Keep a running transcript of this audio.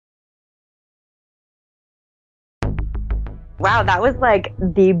Wow, that was like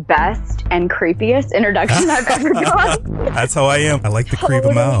the best and creepiest introduction I've ever gotten. That's how I am. I like to creep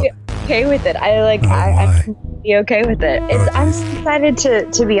them out. Okay with it. I'm completely okay with it. I'm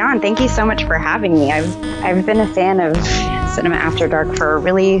excited to be on. Thank you so much for having me. I've been a fan of Cinema After Dark for a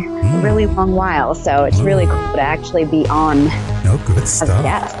really long while, so it's really cool to actually be on. No, good stuff.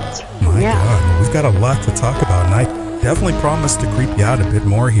 Yes. My God, well, we've got a lot to talk about, and I definitely promise to creep you out a bit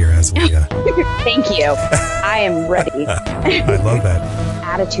more here as we. Thank you. I am ready. I love that.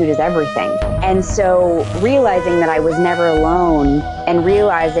 Attitude is everything. And so realizing that I was never alone and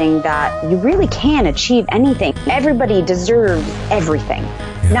realizing that you really can achieve anything. Everybody deserves everything.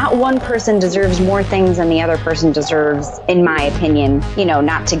 Yeah. Not one person deserves more things than the other person deserves, in my opinion,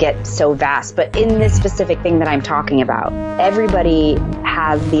 not to get so vast, but in this specific thing that I'm talking about, everybody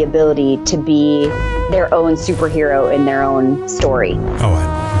has the ability to be their own superhero in their own story. Oh,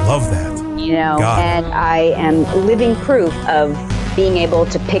 I love that. And I am living proof of being able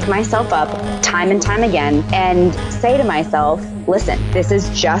to pick myself up time and time again and say to myself, listen, this is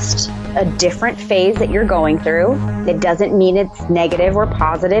just a different phase that you're going through. It doesn't mean it's negative or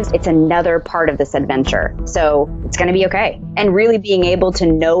positive. It's another part of this adventure. So it's going to be okay. And really being able to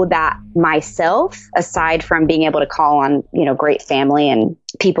know that myself, aside from being able to call on, great family and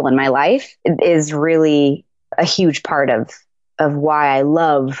people in my life, is really a huge part of why I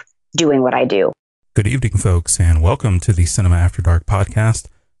love doing what I do. Good evening, folks, and welcome to the Cinema After Dark podcast.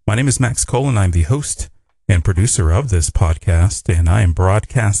 My name is Max Cole, and I'm the host and producer of this podcast, and I am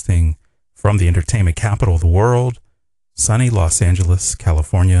broadcasting from the entertainment capital of the world, sunny Los Angeles,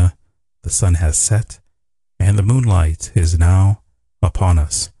 California. The sun has set, and the moonlight is now upon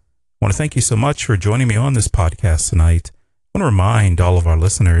us. I want to thank you so much for joining me on this podcast tonight. I want to remind all of our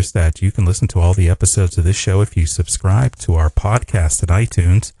listeners that you can listen to all the episodes of this show if you subscribe to our podcast at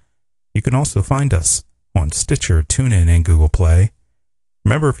iTunes. You can also find us on Stitcher, TuneIn, and Google Play.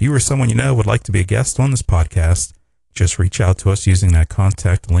 Remember, if you or someone you know would like to be a guest on this podcast, just reach out to us using that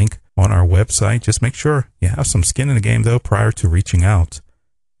contact link on our website. Just make sure you have some skin in the game, though, prior to reaching out.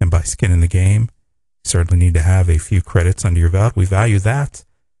 And by skin in the game, you certainly need to have a few credits under your belt. We value that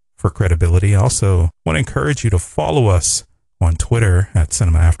for credibility. Also, want to encourage you to follow us on Twitter at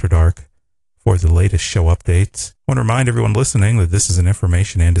Cinema After Dark for the latest show updates. I want to remind everyone listening that this is an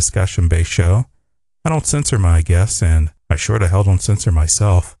information and discussion-based show. I don't censor my guests, and I sure to hell don't censor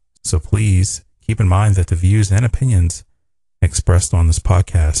myself. So please keep in mind that the views and opinions expressed on this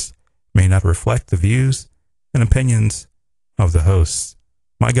podcast may not reflect the views and opinions of the hosts.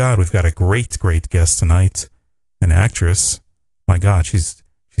 My God, we've got a great guest tonight, an actress. My God, she's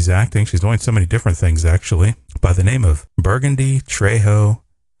acting. She's doing so many different things, actually, by the name of Burgundy Trejo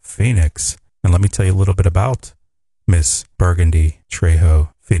Phoenix. And let me tell you a little bit about Miss Burgundy Trejo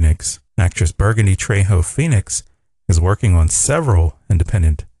Phoenix. Actress Burgundy Trejo Phoenix is working on several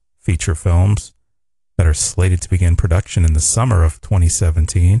independent feature films that are slated to begin production in the summer of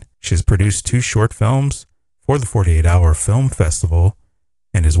 2017. She has produced 2 short films for the 48-Hour Film Festival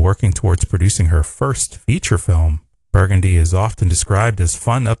and is working towards producing her first feature film. Burgundy is often described as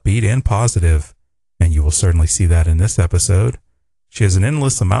fun, upbeat, and positive, and you will certainly see that in this episode. She has an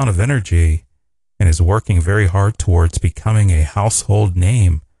endless amount of energy and is working very hard towards becoming a household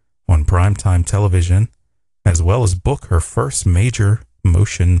name on primetime television, as well as book her first major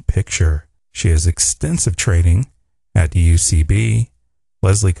motion picture. She has extensive training at UCB,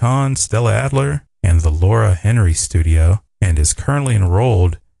 Leslie Kahn, Stella Adler, and the Laura Henry Studio, and is currently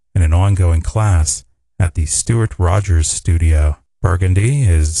enrolled in an ongoing class at the Stuart Rogers Studio. Burgundy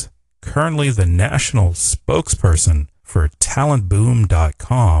is currently the national spokesperson for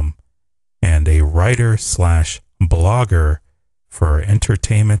talentboom.com and a writer/blogger for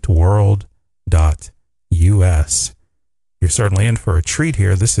entertainmentworld.us. You're certainly in for a treat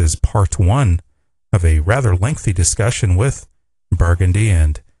here. This is part 1 of a rather lengthy discussion with Burgundy,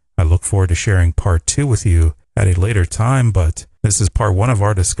 and I look forward to sharing part 2 with you at a later time, but this is part 1 of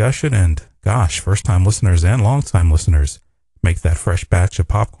our discussion, and gosh, first-time listeners and long-time listeners, make that fresh batch of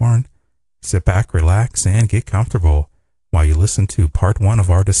popcorn, sit back, relax, and get comfortable while you listen to part 1 of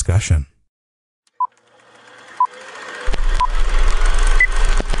our discussion.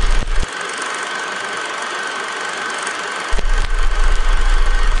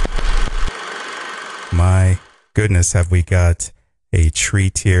 My goodness, have we got a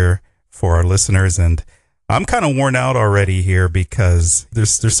treat here for our listeners, and I'm kind of worn out already here because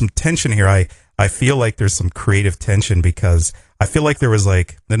there's some tension here. I feel like there's some creative tension because I feel like there was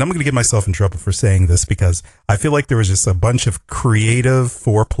and I'm going to get myself in trouble for saying this because I feel like there was just a bunch of creative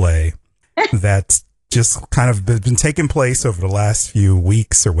foreplay that's just kind of been taking place over the last few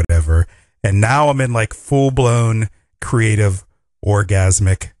weeks or whatever. And now I'm in full blown creative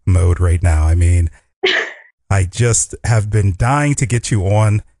orgasmic mode right now. I mean, I just have been dying to get you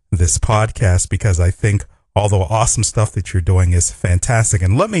on this podcast because I think all the awesome stuff that you're doing is fantastic.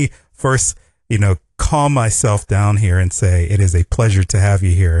 And let me first, calm myself down here and say it is a pleasure to have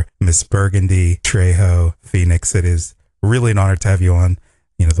you here, Miss Burgundy Trejo Phoenix. It is really an honor to have you on,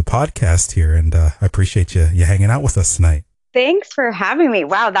 the podcast here. And I appreciate you hanging out with us tonight. Thanks for having me.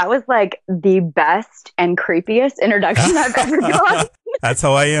 Wow, that was like the best and creepiest introduction I've ever done. That's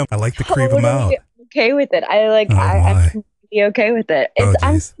how I am. I like to creep them out. Okay with it. I'm completely okay with it.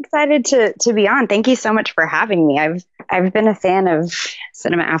 I'm excited to be on. Thank you so much for having me. I've been a fan of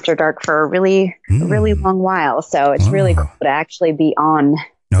Cinema After Dark for a really long while, so it's really cool to actually be on.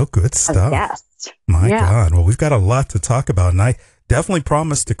 No, good stuff. Yes. My God. Well, we've got a lot to talk about, and I definitely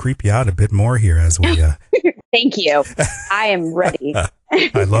promise to creep you out a bit more here as we. Thank you. I am ready.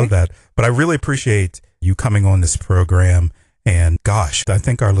 I love that. But I really appreciate you coming on this program. And gosh, I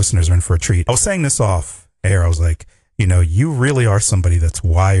think our listeners are in for a treat. I was saying this off air. I was like, you really are somebody that's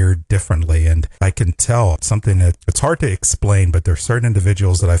wired differently. And I can tell something that it's hard to explain, but there are certain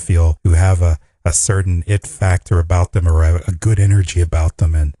individuals that I feel who have a certain it factor about them or a good energy about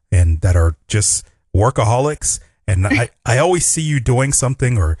them and that are just workaholics. And I always see you doing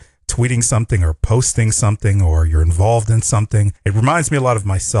something or tweeting something or posting something or you're involved in something. It reminds me a lot of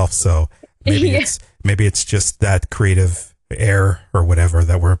myself. So maybe it's just that creative air or whatever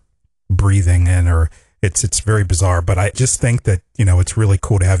that we're breathing in, or it's very bizarre. But I just think that, it's really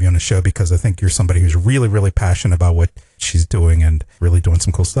cool to have you on the show because I think you're somebody who's really, really passionate about what she's doing and really doing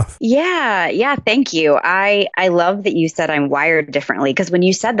some cool stuff. Yeah. Thank you. I love that you said I'm wired differently, because when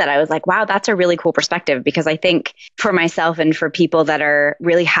you said that, I was like, wow, that's a really cool perspective, because I think for myself and for people that are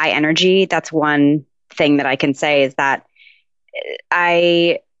really high energy, that's one thing that I can say is that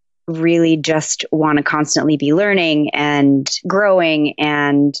I really just want to constantly be learning and growing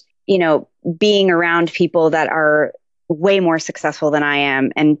and, being around people that are way more successful than I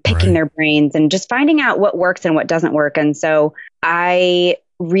am and picking their brains and just finding out what works and what doesn't work. And so I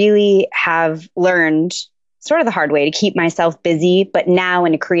really have learned sort of the hard way to keep myself busy, but now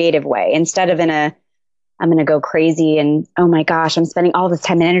in a creative way, instead of I'm going to go crazy and, oh my gosh, I'm spending all this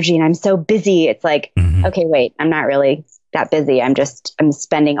time and energy and I'm so busy. It's like, okay, wait, I'm not really that busy. I'm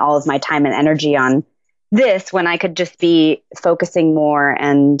spending all of my time and energy on this when I could just be focusing more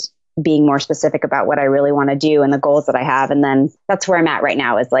and being more specific about what I really want to do and the goals that I have. And then that's where I'm at right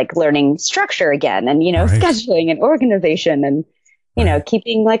now, is like learning structure again and, scheduling and organization and,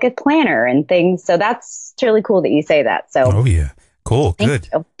 keeping like a planner and things. So that's really cool that you say that. So, oh yeah. Cool. Good.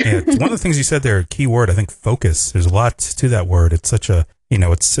 Yeah. One of the things you said there, key word, I think focus. There's a lot to that word. It's such a,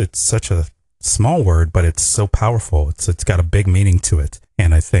 it's such a small word, but it's so powerful. It's got a big meaning to it.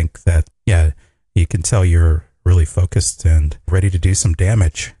 And I think that, you can tell you're really focused and ready to do some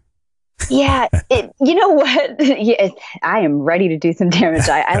damage. Yeah. You know what? I am ready to do some damage.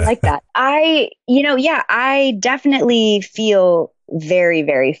 I like that. I definitely feel very,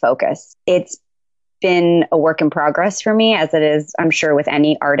 very focused. It's been a work in progress for me, as it is, I'm sure, with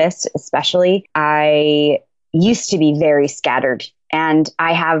any artist, especially. I used to be very scattered, and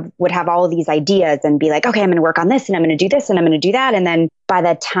would have all of these ideas and be like, okay, I'm going to work on this and I'm going to do this and I'm going to do that. And then by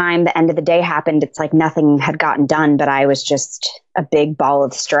the time the end of the day happened, it's like nothing had gotten done, but I was just a big ball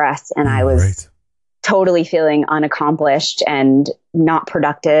of stress, and I was totally feeling unaccomplished and not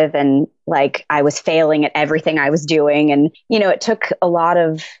productive. And like I was failing at everything I was doing. And, it took a lot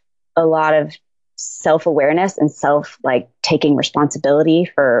of self-awareness and taking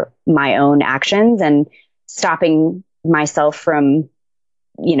responsibility for my own actions and stopping myself from,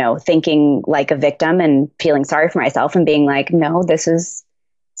 thinking like a victim and feeling sorry for myself and being like, no, this is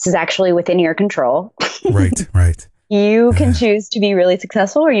actually within your control. Right. You can choose to be really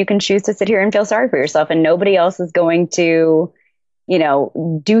successful, or you can choose to sit here and feel sorry for yourself, and nobody else is going to,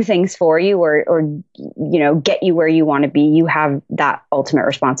 do things for you or get you where you want to be. You have that ultimate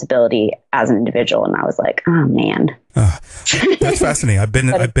responsibility as an individual. And I was like, oh man. That's fascinating. I've been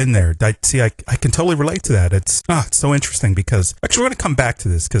there. I can totally relate to that. It's so interesting, because actually we're going to come back to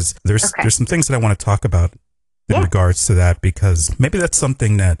this, because there's some things that I want to talk about in regards to that, because maybe that's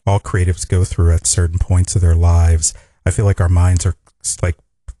something that all creatives go through at certain points of their lives. I feel like our minds are like,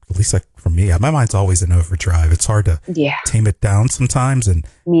 at least like for me, my mind's always in overdrive. It's hard to tame it down sometimes. And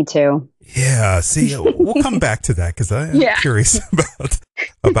me too. Yeah. See, we'll come back to that, because I'm curious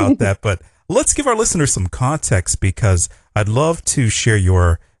about that. But let's give our listeners some context, because I'd love to share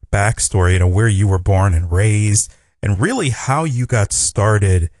your backstory, where you were born and raised, and really how you got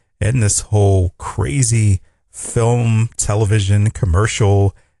started in this whole crazy film, television,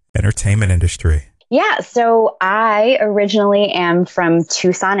 commercial, entertainment industry. Yeah. So I originally am from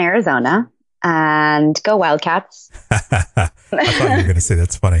Tucson, Arizona, and go Wildcats. I thought you were going to say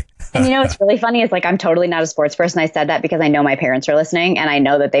that's funny. And what's really funny is like, I'm totally not a sports person. I said that because I know my parents are listening and I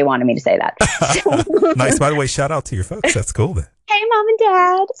know that they wanted me to say that. Nice. By the way, shout out to your folks. That's cool then. Hey, mom and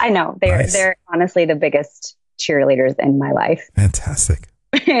dad. I know they're honestly the biggest cheerleaders in my life. Fantastic.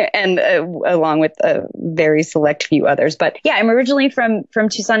 And along with a very select few others. But yeah, I'm originally from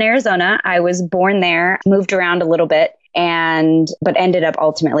Tucson, Arizona. I was born there, moved around a little bit, but ended up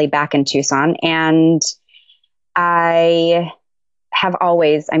ultimately back in Tucson. And I have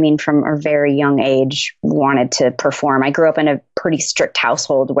always, from a very young age, wanted to perform. I grew up in a pretty strict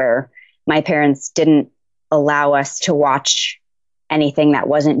household where my parents didn't allow us to watch anything that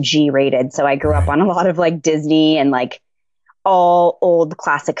wasn't G-rated. So I grew up on a lot of like Disney and like all old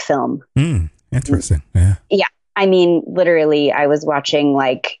classic film. Interesting. Yeah. Yeah. Literally, I was watching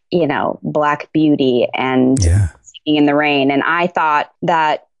like, Black Beauty and Singing in the Rain. And I thought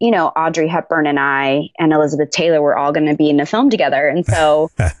that, Audrey Hepburn and I and Elizabeth Taylor were all going to be in a film together. And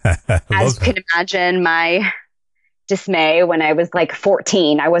so as you can imagine my dismay when I was like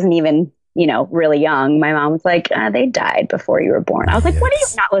 14, I wasn't even, really young. My mom was like, they died before you were born. I was like, what are you,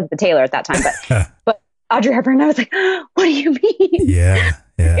 not Elizabeth Taylor at that time, but Audrey Hepburn. I was like, what do you mean? Yeah.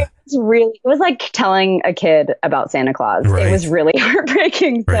 It was like telling a kid about Santa Claus. Right. It was really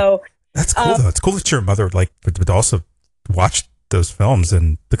heartbreaking. Right. So that's cool though. It's cool that your mother would also watch those films,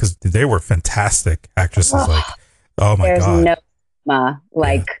 and because they were fantastic actresses. Oh my God. There's no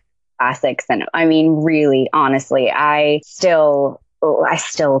classics. And really, honestly, I still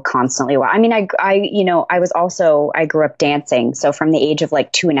constantly watch. I grew up dancing. So from the age of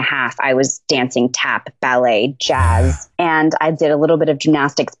like 2.5, I was dancing tap, ballet, jazz, and I did a little bit of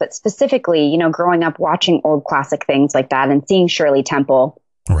gymnastics, but specifically, growing up watching old classic things like that and seeing Shirley Temple.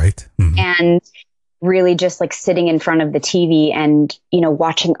 Right. Mm-hmm. And really just like sitting in front of the TV and,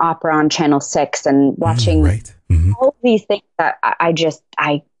 watching opera on Channel 6 and watching all these things that I just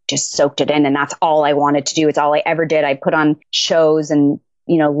soaked it in. And that's all I wanted to do. It's all I ever did. I put on shows and,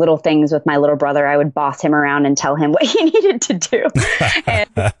 little things with my little brother. I would boss him around and tell him what he needed to do. And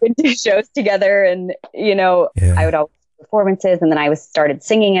we'd do shows together. And, I would always do performances. And then I started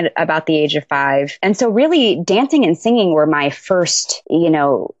singing at about the age of 5. And so really dancing and singing were my first,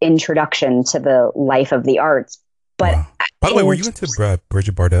 introduction to the life of the arts. But by the way, were you into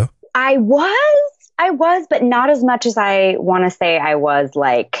Bridget Bardot? I was, but not as much as I want to say I was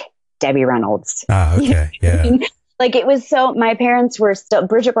like Debbie Reynolds. Okay. Yeah. Like it was my parents were still,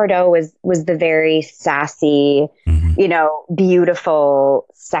 Bridget Bardot was the very sassy, beautiful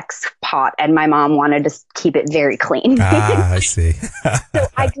sex pot. And my mom wanted to keep it very clean. I see. So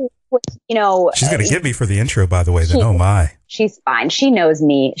I grew up with, she's going to get me for the intro, by the way, then. Oh my. She's fine. She knows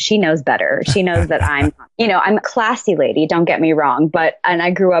me. She knows better. She knows that I'm a classy lady. Don't get me wrong. And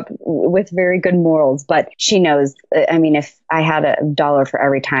I grew up with very good morals, but she knows, if I had $1 for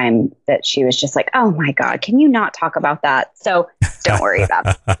every time that she was just like, oh my God, can you not talk about that? So don't worry about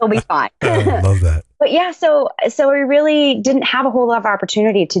it. We'll be fine. I love that. But yeah, so we really didn't have a whole lot of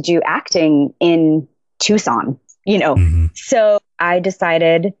opportunity to do acting in Tucson, So I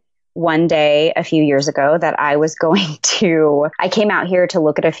decided one day a few years ago that I came out here to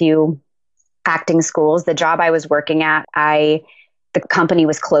look at a few acting schools. The job I was working at, the company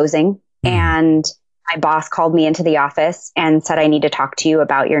was closing, and my boss called me into the office and said, I need to talk to you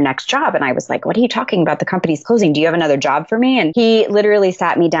about your next job. And I was like, what are you talking about? The company's closing. Do you have another job for me? And he literally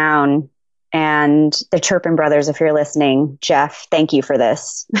sat me down, and the Turpin brothers, if you're listening, Jeff, thank you for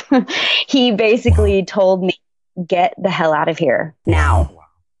this. He basically told me, get the hell out of here now.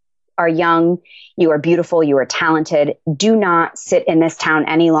 Are young, you are beautiful, you are talented. Do not sit in this town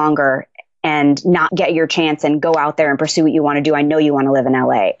any longer and not get your chance and go out there and pursue what you want to do. I know you want to live in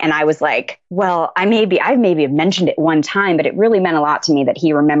LA. And I was like, well, I maybe have mentioned it one time, but it really meant a lot to me that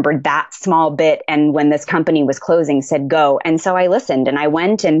he remembered that small bit. And when this company was closing, said go. And so I listened, and I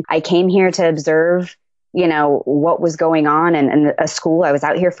went, and I came here to observe what was going on in a school. I was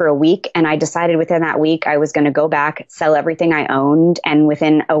out here for a week, and I decided within that week I was going to go back, sell everything I owned. And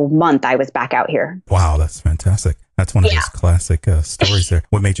within a month I was back out here. Wow. That's fantastic. That's one of those classic stories there.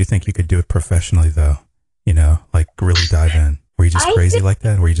 What made you think you could do it professionally though? Like really dive in? Were you just crazy like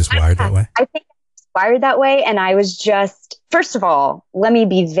that? Were you just wired that way? I think I was wired that way. And I was just, first of all, let me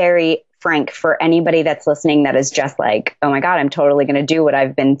be very frank for anybody that's listening that is just like, oh my God, I'm totally going to do what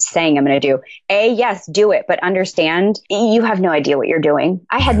I've been saying I'm going to do. Yes, do it, but understand you have no idea what you're doing.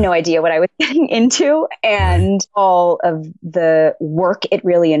 I had no idea what I was getting into and all of the work it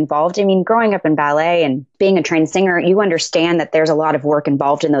really involved. I mean, growing up in ballet and being a trained singer, you understand that there's a lot of work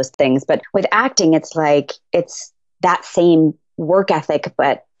involved in those things. But with acting, it's like, it's that same work ethic,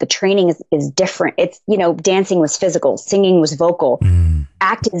 but the training is different. It's, dancing was physical, singing was vocal.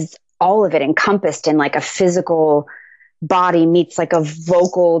 Act is all of it encompassed in like a physical body meets like a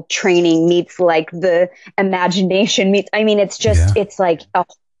vocal training meets like the imagination meets, it's just, it's like a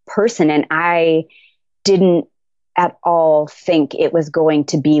person. And I didn't at all think it was going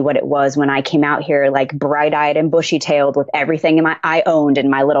to be what it was when I came out here, like bright-eyed and bushy-tailed with everything I owned in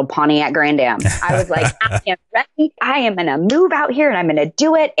my little Pontiac Grand Am. I was like, I am ready. I am going to move out here and I'm going to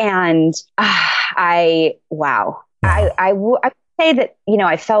do it. And I would say that,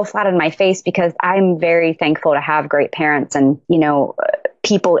 I fell flat on my face because I'm very thankful to have great parents and,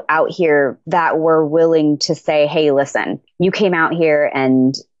 people out here that were willing to say, hey, listen, you came out here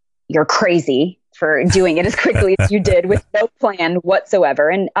and you're crazy for doing it as quickly as you did with no plan whatsoever.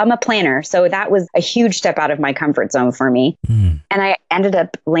 And I'm a planner. So that was a huge step out of my comfort zone for me. And I ended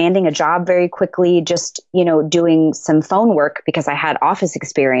up landing a job very quickly, just, doing some phone work because I had office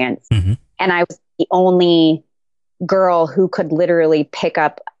experience. And I was the only girl who could literally pick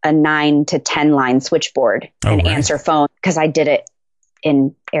up a 9 to 10 line switchboard and answer phone because I did it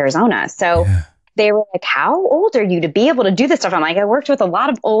in Arizona. So they were like, how old are you to be able to do this stuff? I'm like, I worked with a lot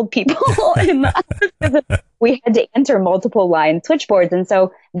of old people in the office. We had to answer multiple line switchboards. And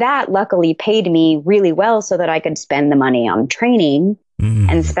so that luckily paid me really well so that I could spend the money on training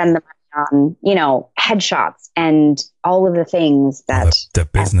and spend the money on, headshots and all of the things that the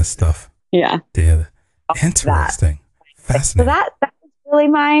business stuff. Yeah. Interesting. Fascinating. So that was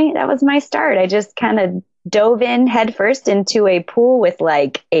really that was my start. I just kind of dove in headfirst into a pool with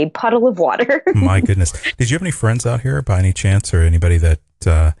like a puddle of water. My goodness. Did you have any friends out here by any chance, or anybody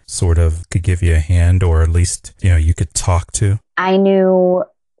that sort of could give you a hand, or at least, you could talk to? I knew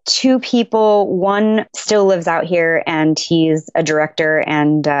 2 people. One still lives out here and he's a director,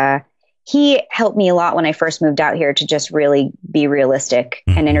 and he helped me a lot when I first moved out here to just really be realistic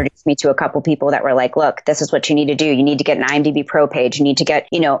and introduce me to a couple people that were like, look, this is what you need to do. You need to get an IMDb Pro page. You need to get,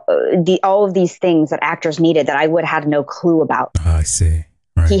 all of these things that actors needed that I would have had no clue about. I see.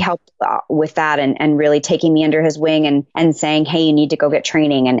 Right. He helped with that and really taking me under his wing and saying, hey, you need to go get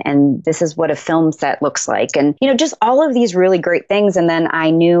training. And this is what a film set looks like. And, just all of these really great things. And then I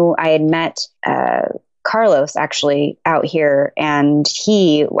knew I had met Carlos actually out here, and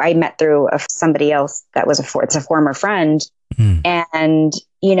I met through somebody else that was it's a former friend. And,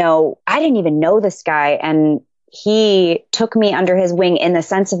 I didn't even know this guy, and he took me under his wing in the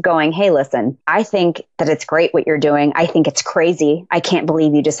sense of going, hey, listen, I think that it's great what you're doing. I think it's crazy. I can't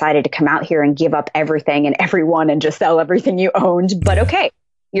believe you decided to come out here and give up everything and everyone and just sell everything you owned. But okay.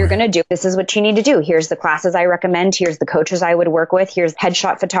 You're going to do, this is what you need to do. Here's the classes I recommend. Here's the coaches I would work with. Here's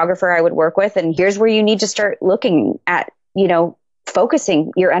headshot photographer I would work with. And here's where you need to start looking at,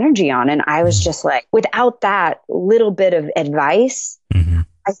 focusing your energy on. And I was just like, without that little bit of advice,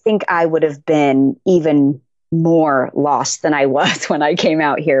 I think I would have been even more lost than I was when I came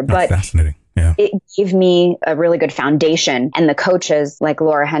out here. That's fascinating. Yeah. It gave me a really good foundation. And the coaches like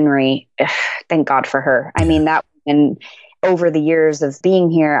Laura Henry, thank God for her. I mean, that and over the years of being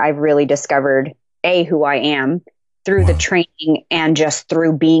here, I've really discovered who I am through the training and just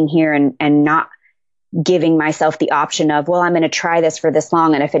through being here and not giving myself the option of, well, I'm going to try this for this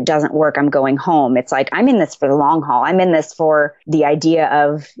long. And if it doesn't work, I'm going home. It's like, I'm in this for the long haul. I'm in this for the idea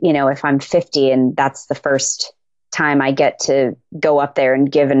of, if I'm 50 and that's the first time I get to go up there and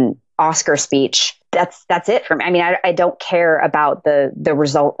give an Oscar speech, that's it for me. I mean, I don't care about the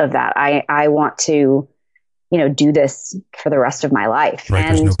result of that. I want to do this for the rest of my life. Right.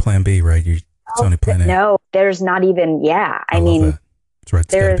 And there's no plan B, right? It's only plan A. No, there's not even, I mean, that's right.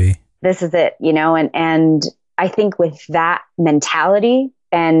 It's gotta be. This is it, and I think with that mentality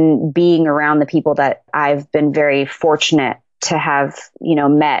and being around the people that I've been very fortunate to have,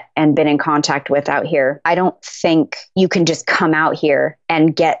 met and been in contact with out here, I don't think you can just come out here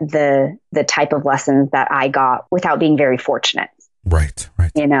and get the type of lessons that I got without being very fortunate. Right.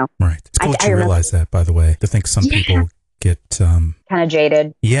 Right. It's cool that you realize that, by the way. I think some people get kind of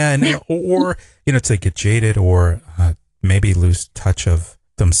jaded. Yeah. And, or, to get jaded or maybe lose touch of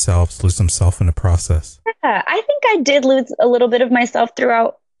themselves, lose themselves in the process. Yeah, I think I did lose a little bit of myself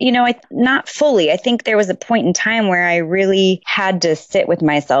throughout, not fully. I think there was a point in time where I really had to sit with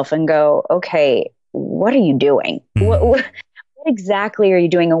myself and go, okay, what are you doing? What what exactly are you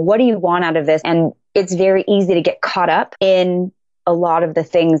doing and what do you want out of this? And it's very easy to get caught up in a lot of the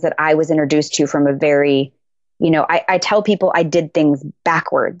things that I was introduced to from a very, I tell people I did things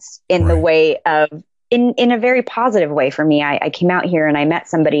backwards in the way of, in a very positive way for me. I came out here and I met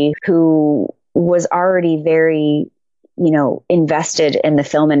somebody who was already very, invested in the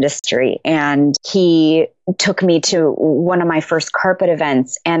film industry. And he took me to one of my first carpet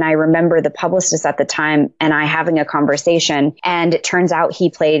events. And I remember the publicist at the time and I having a conversation. And it turns out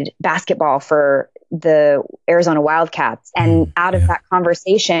he played basketball for the Arizona Wildcats. And out of that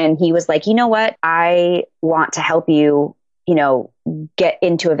conversation, he was like, you know what? I want to help you, get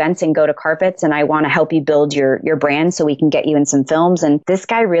into events and go to carpets. And I want to help you build your brand so we can get you in some films. And this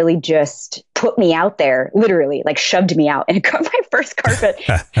guy really just put me out there, literally like shoved me out and got my first carpet.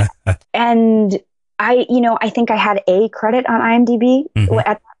 And I think I had a credit on IMDb at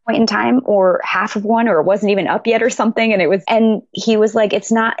that point in time, or half of one, or it wasn't even up yet or something. And he was like,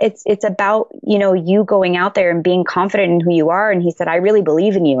 it's about, you going out there and being confident in who you are. And he said, I really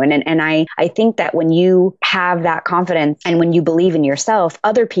believe in you. And I think that when you have that confidence and when you believe in yourself,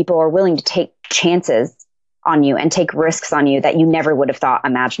 other people are willing to take chances on you and take risks on you that you never would have thought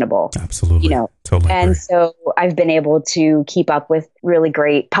imaginable. Absolutely. Totally and agree. So I've been able to keep up with really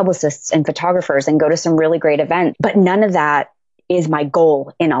great publicists and photographers and go to some really great events, but none of that is my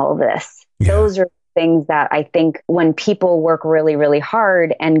goal in all of this. Yeah. Those are things that I think when people work really, really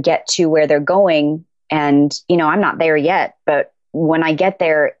hard and get to where they're going, and, I'm not there yet, but when I get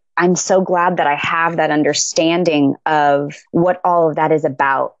there, I'm so glad that I have that understanding of what all of that is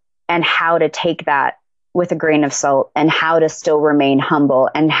about and how to take that with a grain of salt and how to still remain humble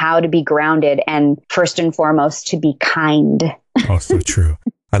and how to be grounded and first and foremost to be kind. Oh, so true.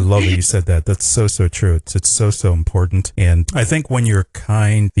 I love that you said that. That's so, so true. It's so important. And I think when you're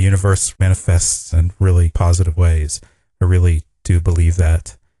kind, the universe manifests in really positive ways. I really do believe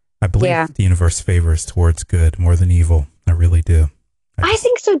that. I believe the universe favors towards good more than evil. I really do. I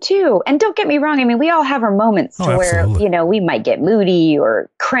think so too. And don't get me wrong. I mean, we all have our moments to where, we might get moody or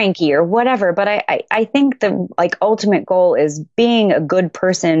cranky or whatever. But I think the ultimate goal is being a good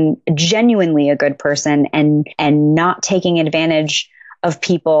person, genuinely a good person, and not taking advantage of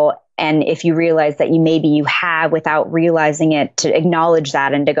people. And if you realize that you have without realizing it, to acknowledge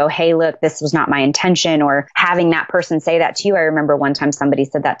that and to go, hey, look, this was not my intention, or having that person say that to you. I remember one time somebody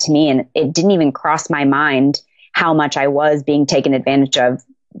said that to me and it didn't even cross my mind how much I was being taken advantage of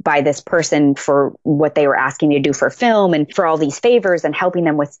by this person for what they were asking me to do for film and for all these favors and helping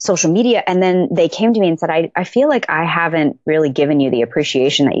them with social media. And then they came to me and said, I feel like I haven't really given you the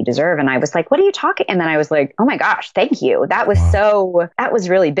appreciation that you deserve. And I was like, what are you talking? And then I was like, oh my gosh, thank you. That was that was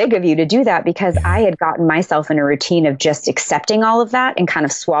really big of you to do that, because I had gotten myself in a routine of just accepting all of that and kind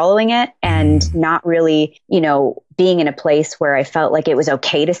of swallowing it and not really, being in a place where I felt like it was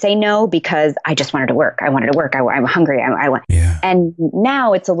okay to say no because I just wanted to work. I wanted to work. I'm hungry. I want. Yeah. And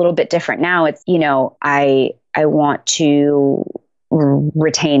now it's a little bit different. Now it's, I want to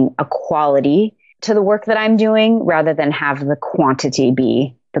retain a quality to the work that I'm doing rather than have the quantity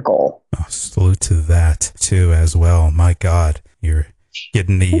be the goal. Oh, salute to that too as well. My God, you're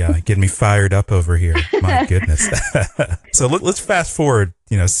getting me fired up over here. My goodness. So let's fast forward,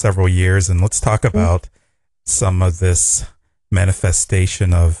 several years, and let's talk about some of this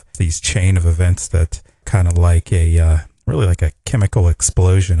manifestation of these chain of events that kind of like really like a chemical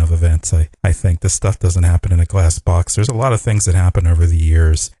explosion of events. I think this stuff doesn't happen in a glass box. There's a lot of things that happen over the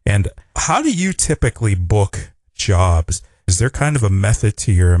years. And how do you typically book jobs? Is there kind of a method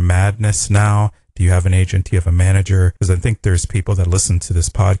to your madness now? Do you have an agent? Do you have a manager? Because I think there's people that listen to this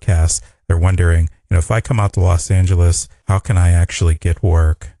podcast. They're wondering, if I come out to Los Angeles, how can I actually get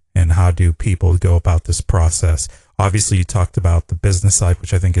work? And how do people go about this process? Obviously, you talked about the business side,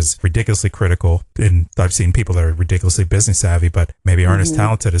 which I think is ridiculously critical. And I've seen people that are ridiculously business savvy, but maybe aren't as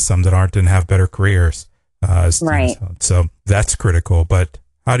talented as some that didn't have better careers. Right. So that's critical. But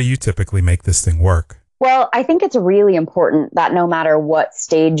how do you typically make this thing work? Well, I think it's really important that no matter what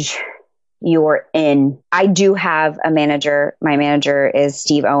stage you're in, I do have a manager. My manager is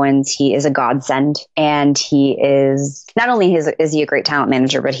Steve Owens. He is a godsend, and he is not only is he a great talent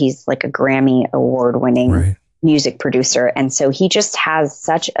manager, but he's like a Grammy award-winning music producer. And so he just has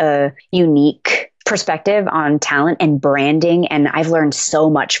such a unique perspective on talent and branding. And I've learned so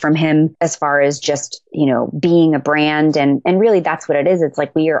much from him as far as just, being a brand. And really that's what it is. It's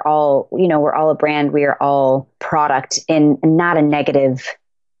like we are all, we're all a brand. We are all product in not a negative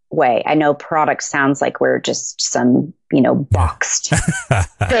way. I know product sounds like we're just some, boxed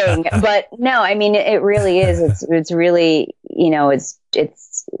thing, but no, I mean, it really is. It's really,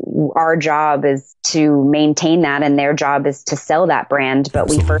 it's our job is to maintain that and their job is to sell that brand. But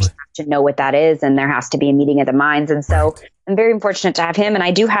Absolutely. we first have to know what that is, and there has to be a meeting of the minds. And so I'm very fortunate to have him. And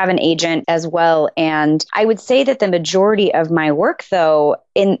I do have an agent as well. And I would say that the majority of my work, though,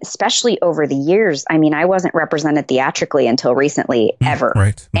 especially over the years, I mean, I wasn't represented theatrically until recently, ever.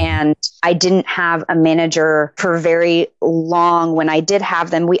 Right. Mm-hmm. And I didn't have a manager for very long. When I did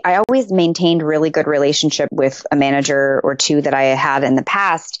have them, I always maintained really good relationship with a manager or two that I had in the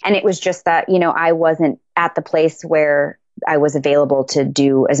past. And it was just that, I wasn't at the place where I was available to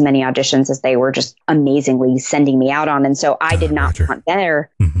do as many auditions as they were just amazingly sending me out on. And so I did not want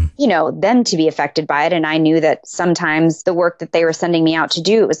them to be affected by it. And I knew that sometimes the work that they were sending me out to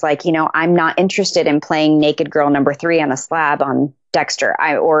do, it was like, I'm not interested in playing naked girl number 3 on a slab on Dexter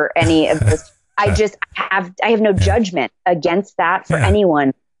or any of this. I have no judgment against that for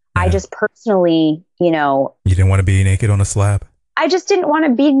anyone. Yeah. I just personally, You didn't want to be naked on a slab? I just didn't want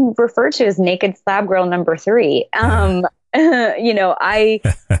to be referred to as naked slab girl number 3. I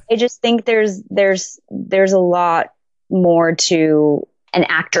just think there's a lot more to an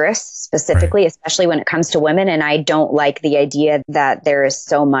actress specifically, especially when it comes to women. And I don't like the idea that there is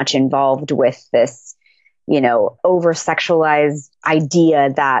so much involved with this, over sexualized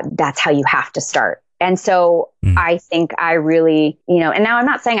idea that that's how you have to start. And so I think I really, and now I'm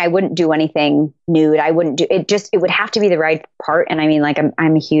not saying I wouldn't do anything nude. I wouldn't do it. It would have to be the right part. And I mean, like,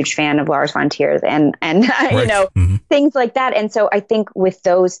 I'm a huge fan of Lars von Trier and things like that. And so I think with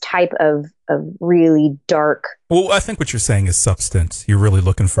those type of really dark. Well, I think what you're saying is substance. You're really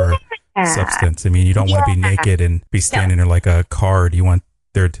looking for substance. I mean, you don't want to be naked and be standing there like a card. You want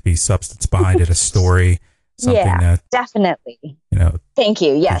there to be substance behind it, a story, something that definitely. Thank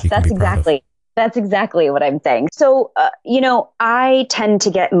you. Yes, That's exactly what I'm saying. So, I tend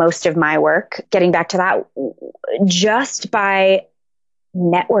to get most of my work, getting back to that, just by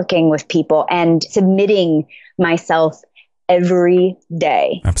networking with people and submitting myself every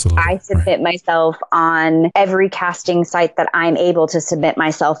day. Absolutely. I submit myself on every casting site that I'm able to submit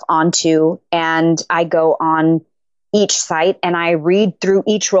myself onto. And I go on each site and I read through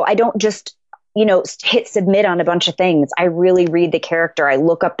each role. I don't just hit submit on a bunch of things. I really read the character. I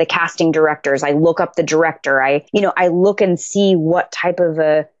look up the casting directors. I look up the director. I look and see what type of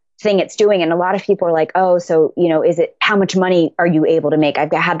a thing it's doing. And a lot of people are like, oh, so, how much money are you able to make?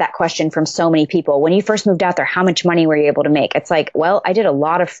 I've had that question from so many people. When you first moved out there, how much money were you able to make? It's like, well, I did a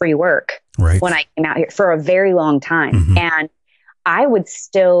lot of free work when I came out here for a very long time. Mm-hmm. And I would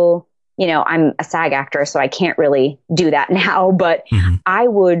still, I'm a SAG actor, so I can't really do that now, but I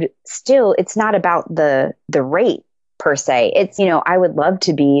would still, it's not about the rate per se. It's, I would love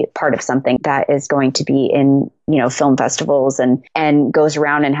to be part of something that is going to be in, film festivals and goes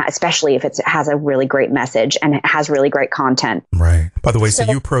around and especially if it has a really great message and it has really great content. Right. By the way, so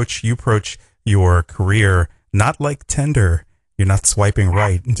you approach your career not like Tinder. You're not swiping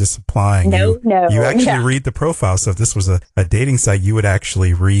right and just applying. No. You actually read the profile. So if this was a dating site, you would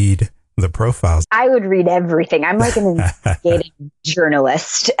actually read the profiles. I would read everything. I'm like an investigative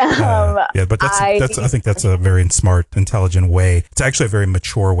journalist. But I think that's a very smart, intelligent way. It's actually a very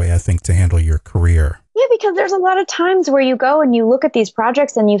mature way, I think, to handle your career. Yeah, because there's a lot of times where you go and you look at these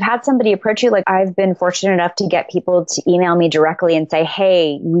projects and you've had somebody approach you. Like I've been fortunate enough to get people to email me directly and say,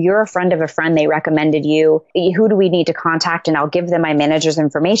 hey, you're a friend of a friend. They recommended you. Who do we need to contact? And I'll give them my manager's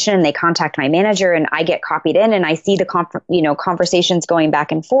information. They contact my manager and I get copied in and I see the conversations going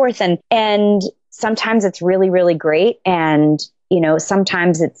back and forth. And sometimes it's really, really great. And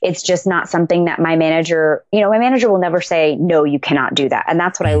sometimes it's just not something that my manager will never say, no, you cannot do that. And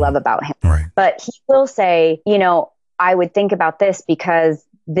that's what I love about him. Right. But he will say, I would think about this because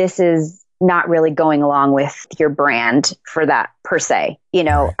this is not really going along with your brand for that per se.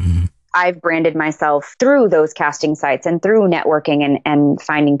 I've branded myself through those casting sites and through networking and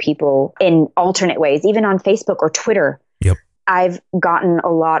finding people in alternate ways, even on Facebook or Twitter. Yep. I've gotten a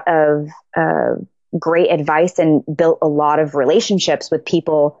lot of great advice and built a lot of relationships with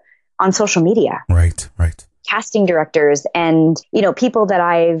people on social media. Right. Casting directors and, people that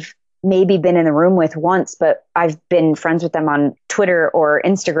I've maybe been in the room with once, but I've been friends with them on Twitter or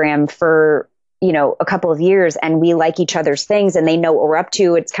Instagram for, a couple of years and we like each other's things and they know what we're up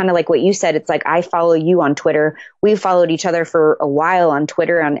to. It's kind of like what you said. It's like, I follow you on Twitter. We've followed each other for a while on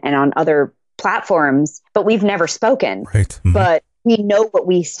Twitter and on other platforms, but we've never spoken. Right. Mm-hmm. But we know what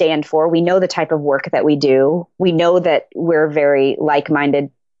we stand for. We know the type of work that we do. We know that we're very like-minded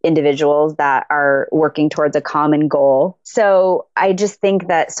individuals that are working towards a common goal. So I just think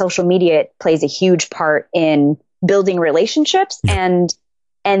that social media plays a huge part in building relationships and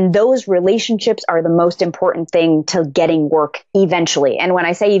And those relationships are the most important thing to getting work eventually. And when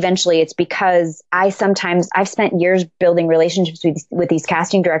I say eventually, it's because I've spent years building relationships with these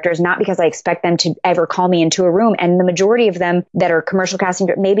casting directors, not because I expect them to ever call me into a room. And the majority of them that are commercial casting,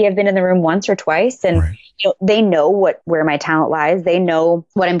 maybe I've been in the room once or twice, and Right. they know where my talent lies. They know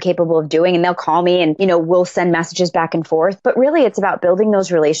what I'm capable of doing, and they'll call me and, we'll send messages back and forth. But really, it's about building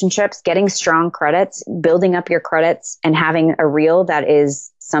those relationships, getting strong credits, building up your credits, and having a reel that is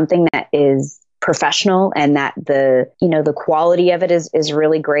something that is professional, and that the quality of it is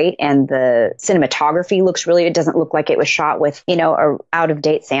really great, and the cinematography looks it doesn't look like it was shot with, a out of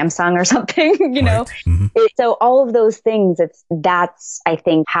date Samsung or something, Right. Mm-hmm. So all of those things, that's, I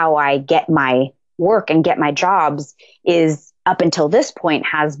think, how I get my work and get my jobs, is up until this point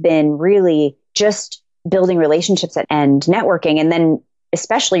has been really just building relationships and networking. And then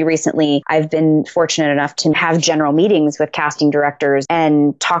especially recently, I've been fortunate enough to have general meetings with casting directors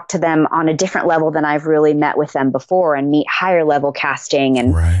and talk to them on a different level than I've really met with them before, and meet higher level casting.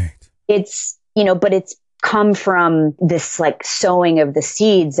 And Right. it's, but it's come from this like sowing of the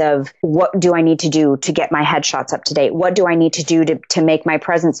seeds of, what do I need to do to get my headshots up to date? What do I need to do to make my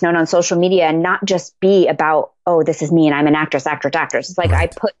presence known on social media, and not just be about, oh, this is me and I'm an actress. It's like, Right. I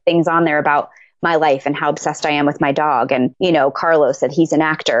put things on there about my life and how obsessed I am with my dog. And, Carlos said he's an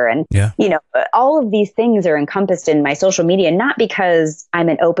actor. And, Yeah. all of these things are encompassed in my social media, not because I'm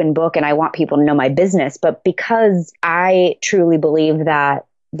an open book and I want people to know my business, but because I truly believe that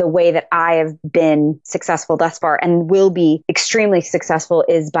the way that I have been successful thus far and will be extremely successful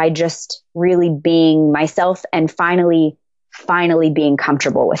is by just really being myself, and finally being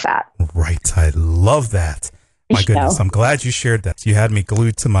comfortable with that. Right. I love that. My goodness. I'm glad you shared that. You had me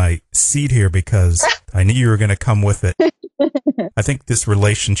glued to my seat here because I knew you were going to come with it. I think this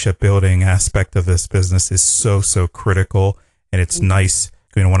relationship building aspect of this business is so critical. And it's nice,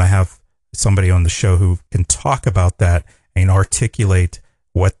 when I have somebody on the show who can talk about that and articulate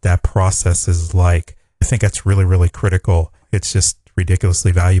what that process is like. I think that's really critical. It's just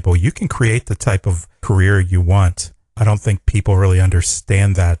ridiculously valuable. You can create the type of career you want. I don't think people really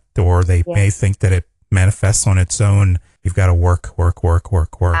understand that, or they may think that it manifests on its own. You've got to work.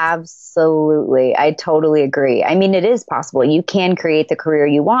 Absolutely. I totally agree. I mean, it is possible. You can create the career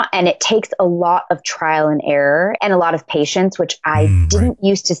you want, and it takes a lot of trial and error and a lot of patience, which I didn't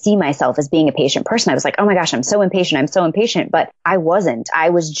used to see myself as being a patient person. I was like, oh my gosh, I'm so impatient. But I wasn't. I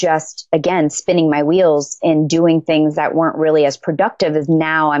was just, again, spinning my wheels and doing things that weren't really as productive as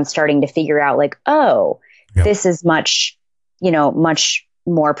now I'm starting to figure out, like, oh, this is much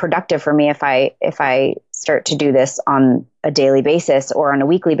more productive for me if I start to do this on a daily basis or on a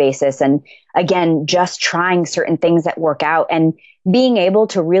weekly basis. And again, just trying certain things that work out and being able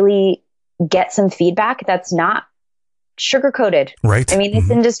to really get some feedback that's not sugar-coated. Right. I mean,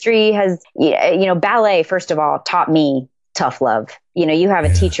 this industry has, ballet, first of all, taught me tough love. You have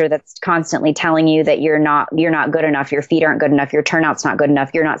a teacher that's constantly telling you that you're not good enough. Your feet aren't good enough. Your turnout's not good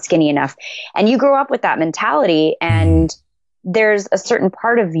enough. You're not skinny enough. And you grow up with that mentality, and there's a certain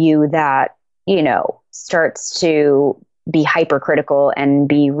part of you that, starts to be hypercritical and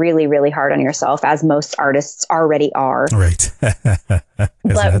be really hard on yourself, as most artists already are. Right.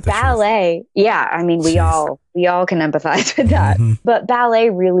 But ballet, I mean, we all can empathize with that. But ballet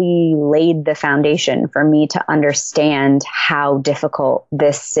really laid the foundation for me to understand how difficult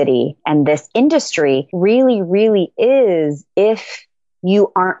this city and this industry really is if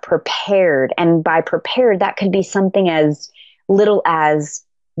you aren't prepared. And by prepared, that could be something as little as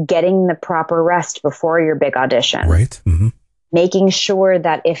getting the proper rest before your big audition. Right. Making sure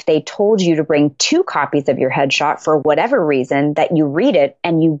that if they told you to bring 2 copies of your headshot for whatever reason, that you read it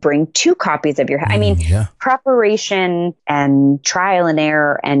and you bring 2 copies of your preparation and trial and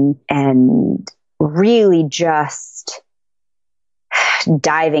error and really just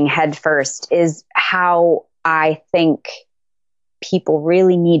diving headfirst is how I think people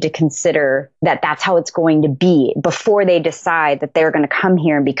really need to consider that that's how it's going to be before they decide that they're going to come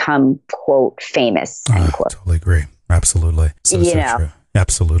here and become, quote, famous, end quote. Totally agree. Absolutely. So true.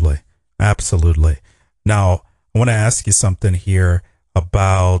 Absolutely. Now, I want to ask you something here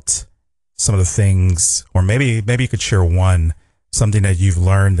about some of the things, or maybe you could share something that you've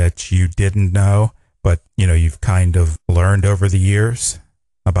learned that you didn't know, but you've kind of learned over the years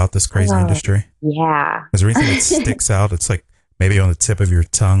about this crazy industry. Yeah. Is there anything that sticks out? It's like maybe on the tip of your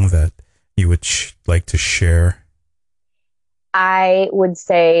tongue that you would like to share? I would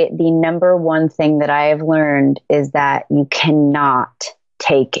say the number one thing that I have learned is that you cannot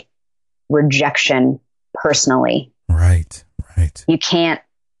take rejection personally. Right. You can't,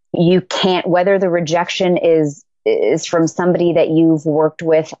 whether the rejection is is from somebody that you've worked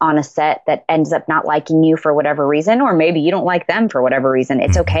with on a set that ends up not liking you for whatever reason, or maybe you don't like them for whatever reason.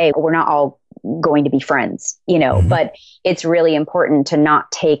 It's okay. We're not all going to be friends, but it's really important to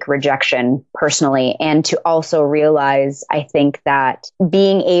not take rejection personally, and to also realize, I think, that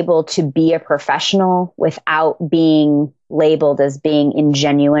being able to be a professional without being labeled as being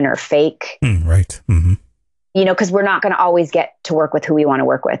ingenuine or fake. Right. Because we're not going to always get to work with who we want to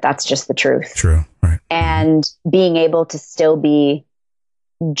work with. That's just the truth. True. Right. And being able to still be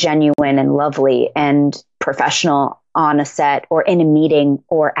genuine and lovely and professional on a set or in a meeting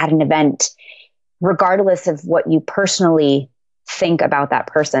or at an event, regardless of what you personally think about that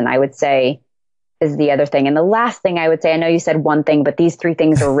person, I would say is the other thing. And the last thing I would say, I know you said one thing, but these three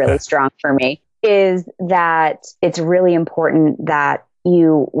things are really strong for me, is that it's really important that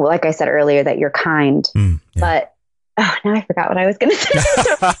you, like I said earlier, that you're kind, but now I forgot what I was going to say.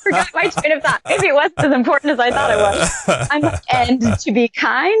 I forgot my train of thought. Maybe it wasn't as important as I thought it was. And to be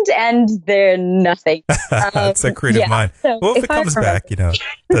kind, and they're nothing. It's a creative mind. So well, if it comes back,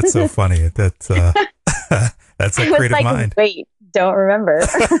 that's so funny. That's a creative mind. Wait, don't remember.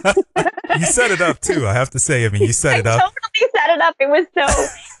 You set it up too. I have to say. I mean, you set it up. Totally set it up. I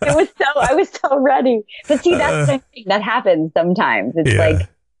was so ready. But see, that's the thing that happens sometimes. It's like,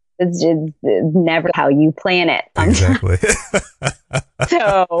 it's just never how you plan it. Exactly.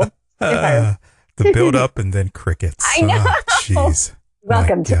 So the build up and then crickets. I know. Jeez.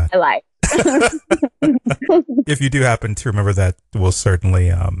 Welcome to my life. If you do happen to remember that, we'll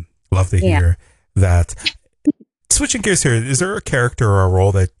certainly love to hear that. Switching gears here, is there a character or a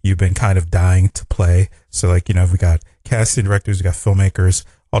role that you've been kind of dying to play? So like, we got casting directors, we got filmmakers,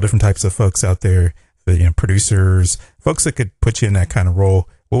 all different types of folks out there, producers, folks that could put you in that kind of role.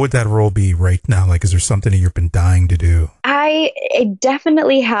 What would that role be right now? Like, is there something that you've been dying to do? I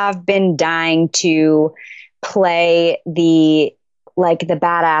definitely have been dying to play the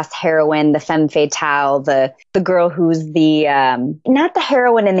badass heroine, the femme fatale, the girl who's the, not the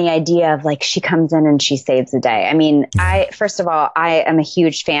heroine in the idea of like, she comes in and she saves the day. I mean, first of all, I am a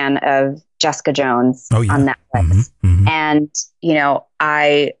huge fan of Jessica Jones on Netflix. And,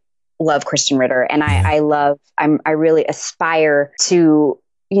 I love Kristen Ritter, and I really aspire to,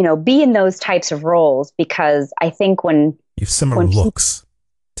 be in those types of roles, because I think when you have similar looks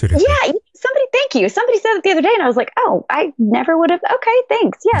to the thank you. Somebody said it the other day, and I was like, oh, I never would have. Okay,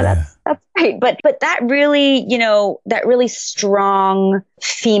 thanks. Yeah, that's great. But that really, that really strong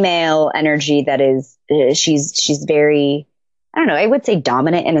female energy that is, she's very, I don't know, I would say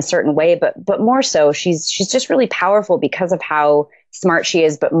dominant in a certain way, but more so, she's just really powerful because of how smart she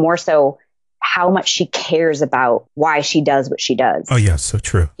is, but more so how much she cares about why she does what she does. Oh yeah, so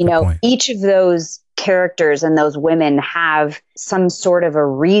true. Each of those characters and those women have some sort of a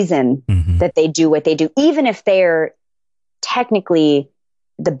reason that they do what they do, even if they're technically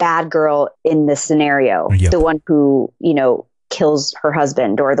the bad girl in the scenario, the one who, kills her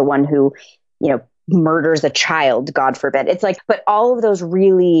husband, or the one who, murders a child, God forbid. It's like, but all of those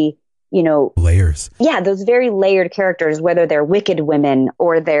really, layers. Yeah, those very layered characters, whether they're wicked women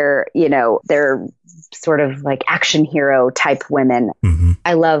or they're sort of like action hero type women.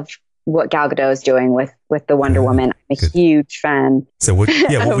 I love what Gal Gadot is doing with the Wonder Woman. I'm a huge fan. So what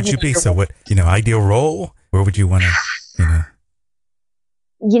would you be? So what, ideal role? Where would you want to,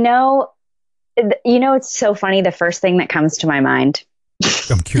 it's so funny. The first thing that comes to my mind,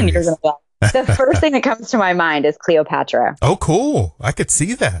 I'm curious. The first thing that comes to my mind is Cleopatra. Oh, cool. I could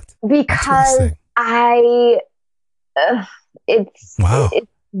see that. Because it's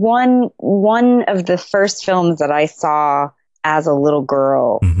one of the first films that I saw as a little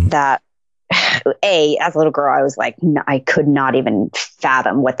girl that, as a little girl, I was like, I could not even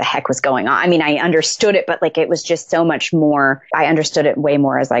fathom what the heck was going on. I mean, I understood it, but like, it was just so much more. I understood it way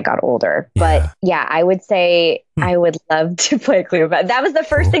more as I got older. But yeah, I would say I would love to play Cleopatra. That was the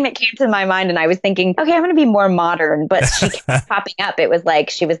first thing that came to my mind. And I was thinking, okay, I'm going to be more modern, but she kept popping up. It was like,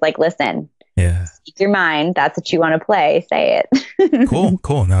 she was like, listen, speak your mind. That's what you want to play. Say it.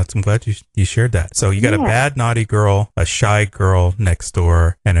 Cool. Now, I'm glad you shared that. So you got a bad, naughty girl, a shy girl next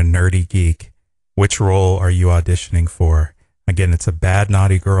door, and a nerdy geek. Which role are you auditioning for? Again, it's a bad,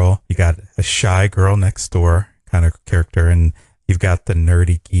 naughty girl. You got a shy girl next door kind of character, and you've got the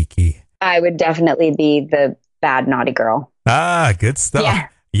nerdy geeky. I would definitely be the bad, naughty girl. Ah, good stuff.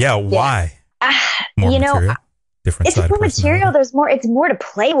 Yeah. Why? More material? Different it's side more material. It's more to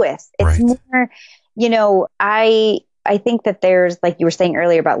play with. It's more, I think that there's, like you were saying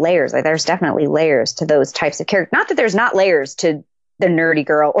earlier about layers, like there's definitely layers to those types of characters. Not that there's not layers to the nerdy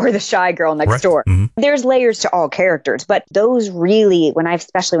girl or the shy girl next door. There's layers to all characters, but those really,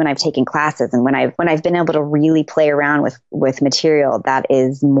 especially when I've taken classes and when I've been able to really play around with material that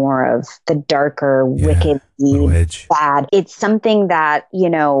is more of the darker, wicked, bad. It's something that,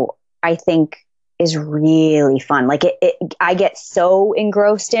 I think is really fun. Like I get so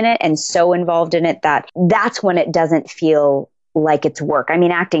engrossed in it and so involved in it that's when it doesn't feel like it's work. I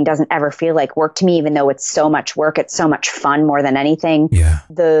mean, acting doesn't ever feel like work to me, even though it's so much work. It's so much fun more than anything. Yeah.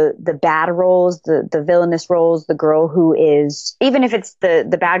 The bad roles, the villainous roles, the girl who is, even if it's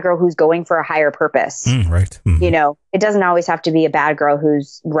the bad girl who's going for a higher purpose, right. Mm-hmm. It doesn't always have to be a bad girl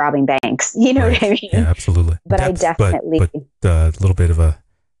who's robbing banks. You know what I mean? Yeah, absolutely. But depth, I definitely, but a little bit of a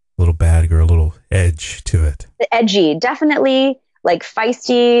little bad girl, a little edge to it. Edgy, definitely like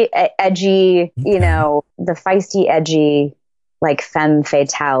feisty, edgy, the feisty, edgy, like femme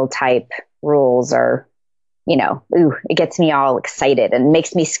fatale type roles are, it gets me all excited and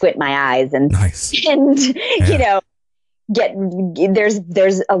makes me squint my eyes and, nice. And,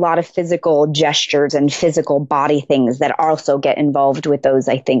 there's a lot of physical gestures and physical body things that also get involved with those,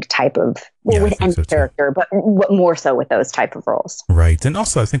 I think, type of, with any character, but more so with those type of roles. Right. And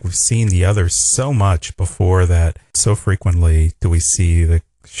also I think we've seen the others so much before that so frequently do we see the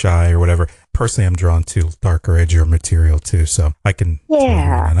shy or whatever. Personally, I'm drawn to darker, edgier material too. So I can,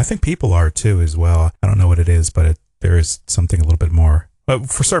 and I think people are too as well. I don't know what it is, but there is something a little bit more,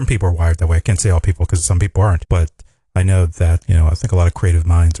 for certain people are wired that way. I can't say all people because some people aren't, but I know that, I think a lot of creative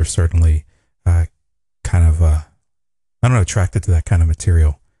minds are certainly attracted to that kind of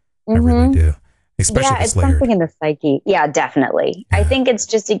material. Mm-hmm. I really do. Especially it's something in the psyche. Yeah, definitely. Yeah. I think it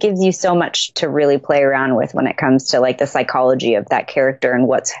gives you so much to really play around with when it comes to like the psychology of that character and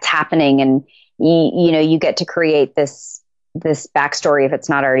what's happening. And you get to create this backstory, if it's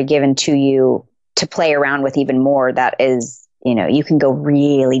not already given to you, to play around with even more. That is, you can go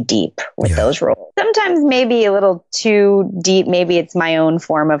really deep with those roles. Sometimes maybe a little too deep. Maybe it's my own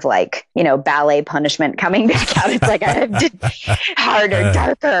form of like, ballet punishment coming back out. It's like I did harder,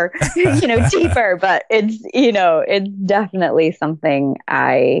 darker, deeper, but it's definitely something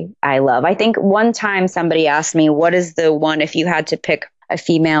I love. I think one time somebody asked me, what is the one, if you had to pick a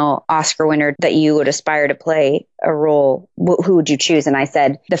female Oscar winner that you would aspire to play a role, who would you choose? And I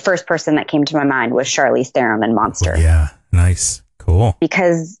said, the first person that came to my mind was Charlize Theron in Monster. Yeah. Nice. Cool.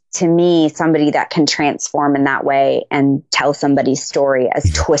 Because to me, somebody that can transform in that way and tell somebody's story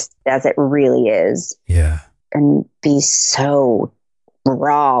as twisted as it really is. Yeah. And be so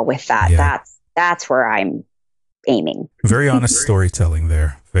raw with that. Yeah. That's where I'm aiming. Very honest storytelling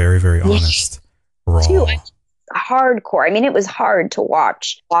there. Very, very honest. Raw. Too hardcore. I mean, it was hard to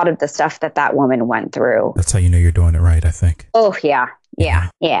watch a lot of the stuff that woman went through. That's how you know you're doing it right, I think. Oh, yeah. Yeah.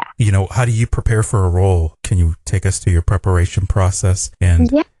 How do you prepare for a role? Can you take us through your preparation process? And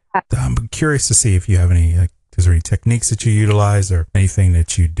I'm curious to see if you have any, is there any techniques that you utilize or anything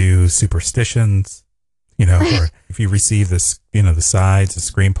that you do, superstitions, or if you receive this, the sides, the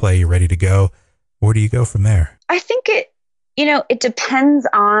screenplay, you're ready to go. Where do you go from there? I think it depends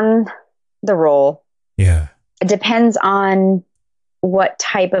on the role. Yeah. It depends on what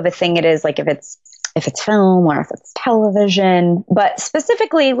type of a thing it is. Like if it's film or if it's television, but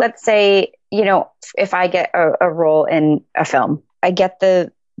specifically, let's say, if I get a role in a film, I get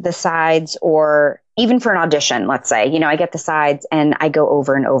the sides, or even for an audition, let's say, I get the sides and I go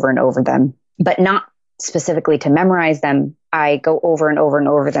over and over and over them, but not specifically to memorize them. I go over and over and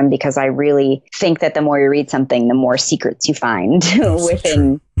over them because I really think that the more you read something, the more secrets you find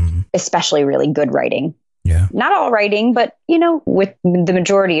within, especially really good writing. Yeah. Not all writing, but, with the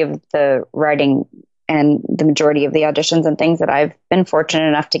majority of the writing and the majority of the auditions and things that I've been fortunate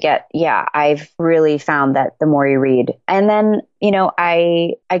enough to get. Yeah, I've really found that the more you read. And then,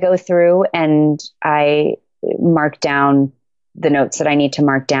 I go through and I mark down the notes that I need to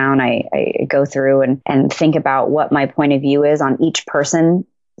mark down. I go through and think about what my point of view is on each person.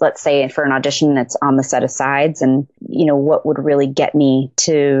 Let's say for an audition that's on the set of sides, and, what would really get me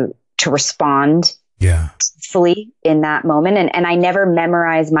to respond fully in that moment. And I never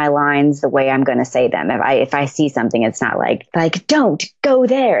memorize my lines the way I'm going to say them. If I see something, it's not like don't go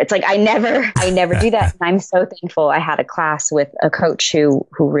there. It's like I never do that. And I'm so thankful I had a class with a coach who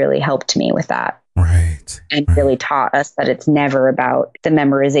really helped me with that. Right. And really taught us that it's never about the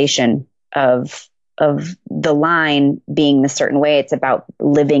memorization of the line being the certain way. It's about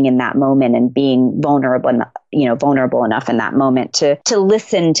living in that moment and being vulnerable enough in that moment to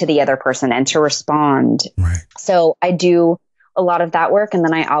listen to the other person and to respond. Right. So I do a lot of that work. And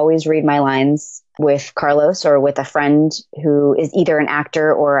then I always read my lines with Carlos or with a friend who is either an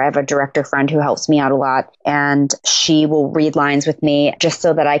actor, or I have a director friend who helps me out a lot. And she will read lines with me just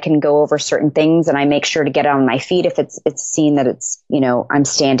so that I can go over certain things. And I make sure to get on my feet. If it's seen that it's, I'm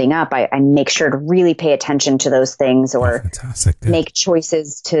standing up, I make sure to really pay attention to those things, or make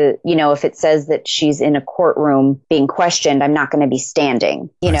choices to, if it says that she's in a courtroom being questioned, I'm not going to be standing,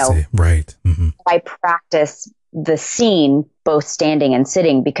 Right. Mm-hmm. I practice the scene, both standing and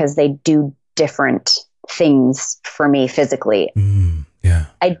sitting, because they do different things for me physically. Yeah.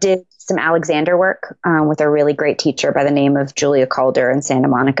 I did some Alexander work with a really great teacher by the name of Julia Calder in Santa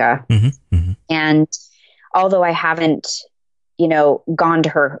Monica. Mm-hmm. Mm-hmm. And although I haven't, gone to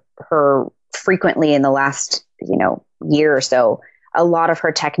her frequently in the last, year or so, a lot of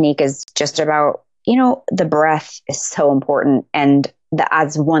her technique is just about, the breath is so important. And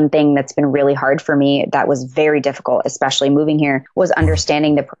that's one thing that's been really hard for me. That was very difficult, especially moving here, was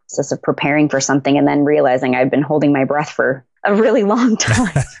understanding the process of preparing for something and then realizing I'd been holding my breath for a really long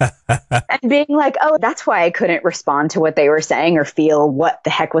time and being like, oh, that's why I couldn't respond to what they were saying or feel what the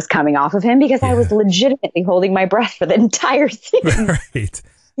heck was coming off of him, because I was legitimately holding my breath for the entire scene. Right.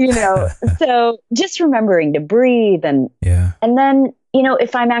 So just remembering to breathe and then,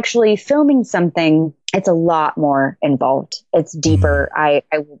 if I'm actually filming something, it's a lot more involved. It's deeper. I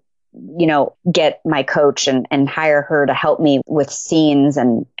get my coach and hire her to help me with scenes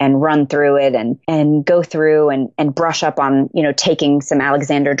and run through it and go through and brush up on, taking some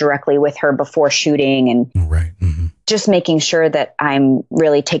Alexander directly with her before shooting and just making sure that I'm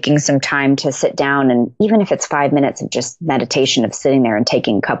really taking some time to sit down. And even if it's 5 minutes of just meditation of sitting there and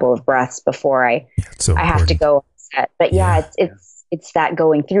taking a couple of breaths before I have to go on set. But it's that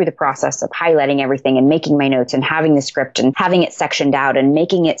going through the process of highlighting everything and making my notes and having the script and having it sectioned out and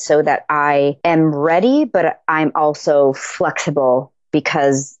making it so that I am ready, but I'm also flexible,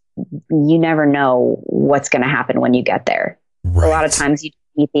 because you never know what's going to happen when you get there. Right. A lot of times you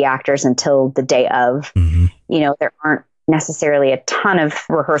meet the actors until the day of, there aren't necessarily a ton of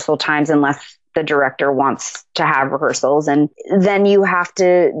rehearsal times unless the director wants to have rehearsals. And then you have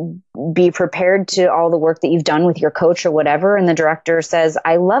to be prepared to all the work that you've done with your coach or whatever. And the director says,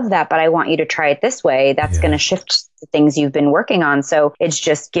 I love that, but I want you to try it this way. That's going to shift the things you've been working on. So it's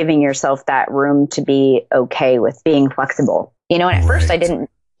just giving yourself that room to be okay with being flexible. And at first I didn't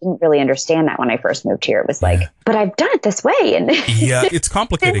really understand that when I first moved here. It was like, but I've done it this way. And it's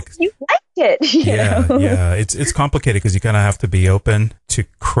complicated. You liked it. You know? It's complicated because you kind of have to be open to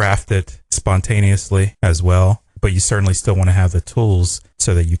craft it spontaneously as well. But you certainly still want to have the tools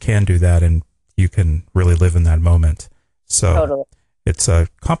so that you can do that and you can really live in that moment. So it's a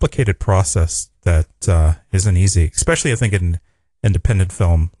complicated process that isn't easy, especially I think in independent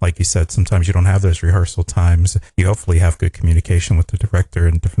film. Like you said, sometimes you don't have those rehearsal times. You hopefully have good communication with the director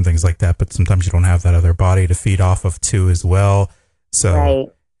and different things like that, but sometimes you don't have that other body to feed off of too as well.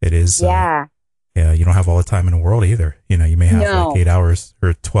 So it is, you don't have all the time in the world either. You may have like 8 hours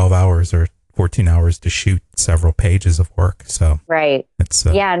or 12 hours or 14 hours to shoot several pages of work. So it's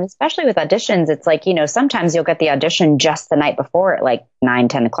and especially with auditions, it's like, sometimes you'll get the audition just the night before at like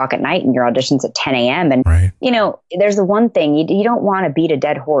 9-10 o'clock at night, and your audition's at 10 a.m. And there's the one thing you don't want to beat a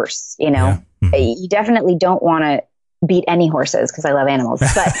dead horse. You definitely don't want to beat any horses, because I love animals,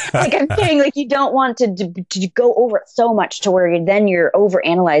 but like I'm saying, like you don't want to go over it so much to where you're over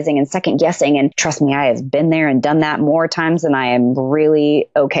analyzing and second guessing. And trust me, I have been there and done that more times than I am really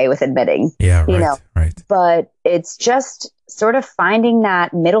okay with admitting. Right. But it's just sort of finding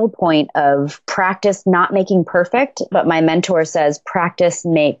that middle point of practice not making perfect. But my mentor says practice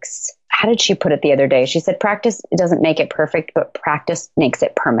makes, how did she put it the other day? She said practice doesn't make it perfect, but practice makes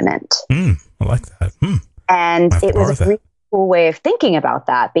it permanent. I like that. And it was a really cool way of thinking about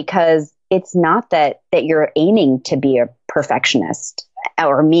that, because it's not that you're aiming to be a perfectionist,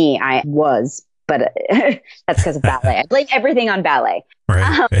 or me, I was, but that's because of ballet. I blame everything on ballet.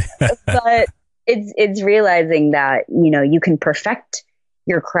 Right. But it's realizing that, you can perfect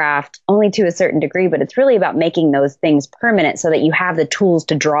your craft only to a certain degree, but it's really about making those things permanent so that you have the tools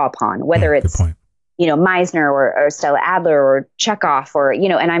to draw upon, whether it's Meisner or Stella Adler or Chekhov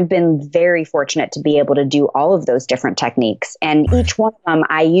and I've been very fortunate to be able to do all of those different techniques. And each one of them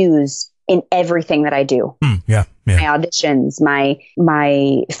I use in everything that I do. My auditions,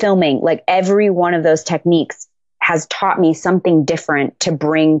 my filming, like every one of those techniques has taught me something different to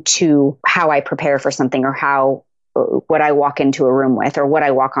bring to how I prepare for something, or what I walk into a room with, or what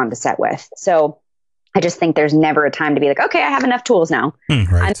I walk onto set with. So I just think there's never a time to be like, okay, I have enough tools now.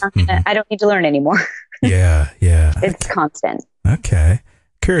 I don't need to learn anymore. It's constant. Okay.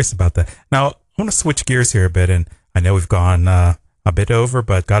 Curious about that. Now, I want to switch gears here a bit, and I know we've gone a bit over,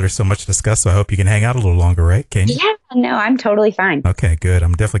 but God, there's so much to discuss. So I hope you can hang out a little longer, right? Can you? Yeah, no, I'm totally fine. Okay, good.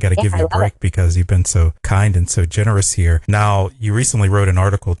 I'm definitely got to give you a break because you've been so kind and so generous here. Now, you recently wrote an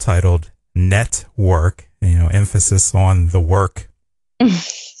article titled Network, emphasis on the work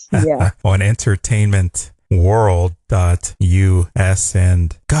Yeah. on entertainmentworld.us.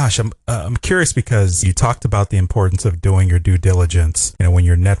 And gosh, I'm curious because you talked about the importance of doing your due diligence, when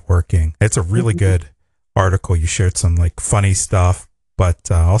you're networking. It's a really good article. You shared some like funny stuff,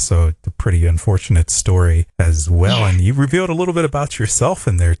 but also a pretty unfortunate story as well. Yeah. And you revealed a little bit about yourself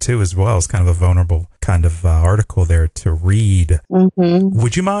in there too, as well. It's kind of a vulnerable kind of article there to read.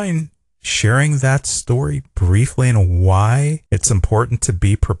 Would you mind sharing that story briefly and why it's important to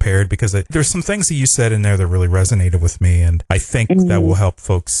be prepared? Because there's some things that you said in there that really resonated with me. And I think that will help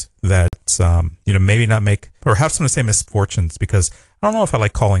folks that, maybe not make or have some to say misfortunes, because I don't know if I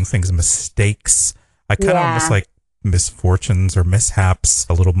like calling things mistakes. I kind of almost like misfortunes or mishaps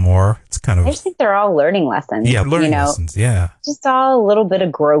a little more. It's kind of, I just think they're all learning lessons. Yeah, learning lessons. Yeah. Just all a little bit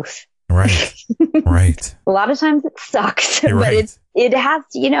of growth. Right. Right. A lot of times it sucks, but it has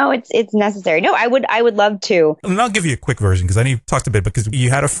to, it's necessary. No, I would love to. And I'll give you a quick version because I know you talked a bit because you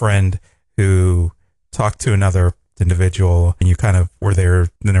had a friend who talked to another individual and you kind of were there.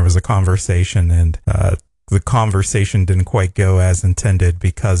 Then there was a conversation and, the conversation didn't quite go as intended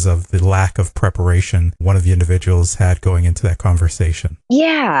because of the lack of preparation one of the individuals had going into that conversation.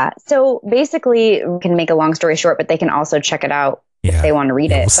 Yeah. So basically, we can make a long story short, but they can also check it out if they want to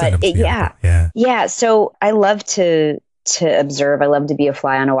read it. Yeah. So I love to observe. I love to be a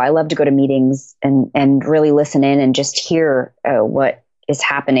fly on a wall. I love to go to meetings and really listen in and just hear what is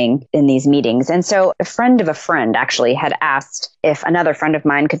happening in these meetings. And so a friend of a friend actually had asked if another friend of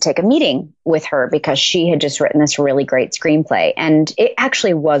mine could take a meeting with her because she had just written this really great screenplay. And it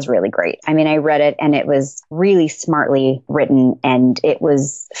actually was really great. I mean, I read it and it was really smartly written and it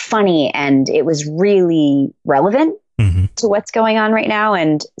was funny and it was really relevant to what's going on right now.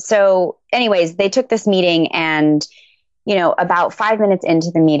 And so anyways, they took this meeting and, about 5 minutes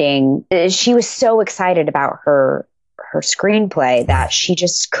into the meeting, she was so excited about her screenplay that she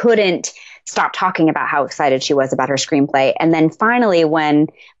just couldn't stop talking about how excited she was about her screenplay. And then finally, when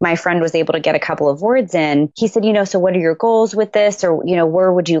my friend was able to get a couple of words in, he said, so what are your goals with this? Or,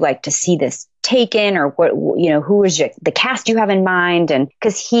 where would you like to see this taken? Or what, who is the cast you have in mind? And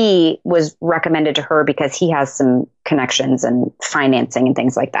because he was recommended to her because he has some connections and financing and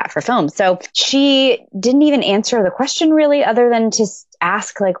things like that for film. So she didn't even answer the question really, other than to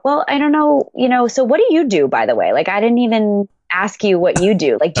ask like, well, I don't know, so what do you do, by the way? Like, I didn't even ask you what you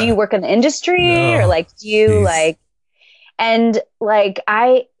do. Like, do you work in the industry or like, do you I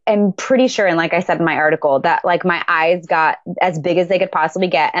am pretty sure. And like I said in my article that like my eyes got as big as they could possibly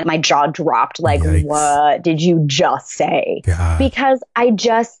get. And my jaw dropped. Like, yikes. What did you just say? God. Because I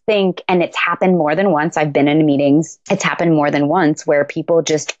just think, and it's happened more than once. I've been in meetings. It's happened more than once where people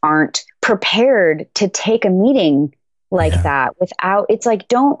just aren't prepared to take a meeting like that without, it's like,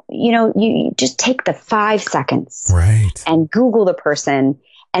 don't, you just take the 5 seconds and Google the person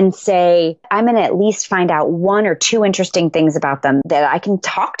and say, I'm going to at least find out 1 or 2 interesting things about them that I can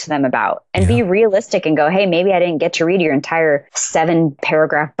talk to them about and be realistic and go, hey, maybe I didn't get to read your entire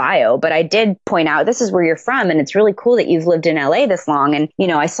 7-paragraph bio, but I did point out this is where you're from. And it's really cool that you've lived in LA this long. And,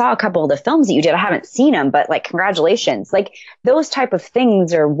 I saw a couple of the films that you did. I haven't seen them, but like, congratulations. Like those type of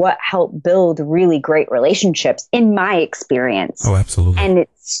things are what help build really great relationships in my experience. Oh, absolutely. And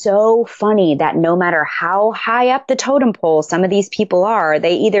it's so funny that no matter how high up the totem pole some of these people are,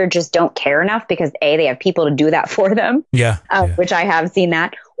 they either just don't care enough because A, they have people to do that for them. Which I have seen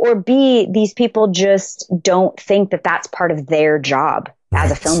that. Or B, these people just don't think that that's part of their job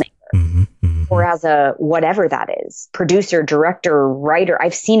as a filmmaker or as a whatever that is, producer, director, writer.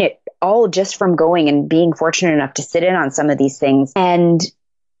 I've seen it all just from going and being fortunate enough to sit in on some of these things. And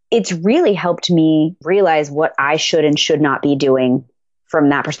it's really helped me realize what I should and should not be doing from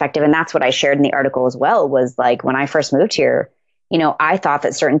that perspective. And that's what I shared in the article as well, was like when I first moved here, I thought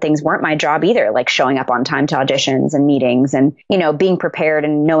that certain things weren't my job either, like showing up on time to auditions and meetings and, being prepared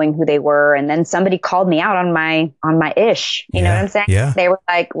and knowing who they were. And then somebody called me out on my ish, you know what I'm saying? Yeah. They were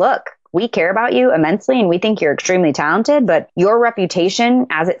like, look, we care about you immensely and we think you're extremely talented, but your reputation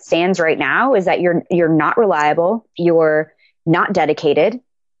as it stands right now is that you're not reliable. You're not dedicated.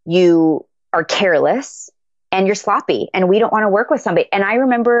 You are careless and you're sloppy and we don't want to work with somebody. And I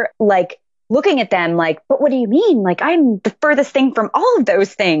remember like looking at them like, but what do you mean? Like, I'm the furthest thing from all of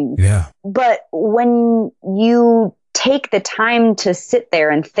those things. Yeah. But when you take the time to sit there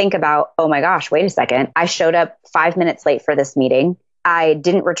and think about, oh my gosh, wait a second, I showed up 5 minutes late for this meeting. I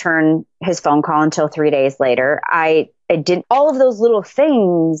didn't return his phone call until 3 days later. I did all of those little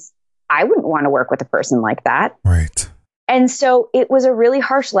things. I wouldn't want to work with a person like that. Right. And so it was a really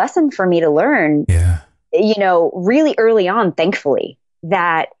harsh lesson for me to learn, really early on, thankfully,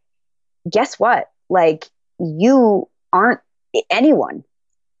 that guess what? Like, you aren't anyone.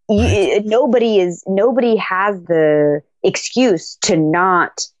 Right. Nobody has the excuse to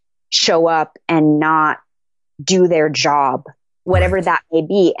not show up and not do their job, whatever Right. that may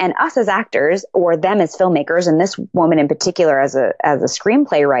be. And us as actors, or them as filmmakers, and this woman in particular as a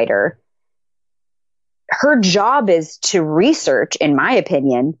screenplay writer, her job is to research, in my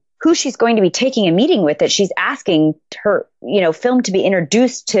opinion, who she's going to be taking a meeting with, that she's asking her, film to be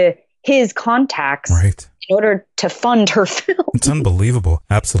introduced to his contacts. Right. In order to fund her film. It's unbelievable.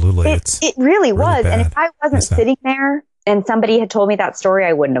 Absolutely. It really was. bad. And if I wasn't sitting there and somebody had told me that story,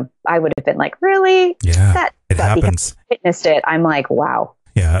 I would have been like, really? Yeah. It But because happens. I witnessed it, I'm like, wow.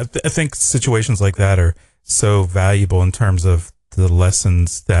 Yeah. I think situations like that are so valuable in terms of the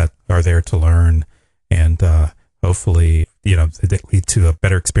lessons that are there to learn. And hopefully, they lead to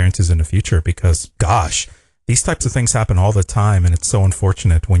better experiences in the future, because, gosh, these types of things happen all the time. And it's so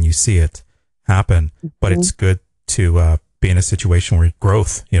unfortunate when you see it happen. But it's good to be in a situation where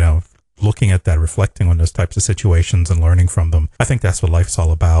growth, looking at that, reflecting on those types of situations and learning from them. I think that's what life's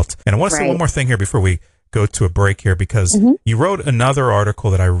all about. And I want to say one more thing here before we go to a break here, because you wrote another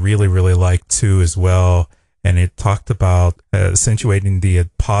article that I really, really liked too as well. And it talked about accentuating the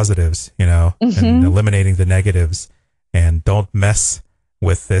positives, and eliminating the negatives, and don't mess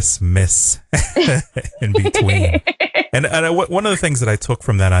with this miss in between. And one of the things that I took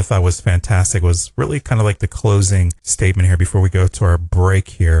from that I thought was fantastic was really kind of like the closing statement here before we go to our break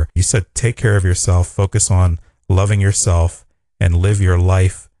here. You said, take care of yourself, focus on loving yourself, and live your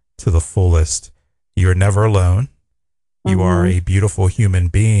life to the fullest. You're never alone. You are a beautiful human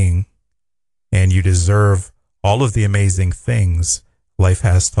being, and you deserve all of the amazing things life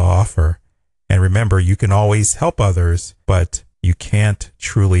has to offer. And remember, you can always help others, but you can't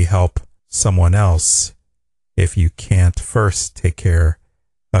truly help someone else if you can't first take care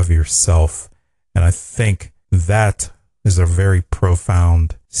of yourself. And I think that is a very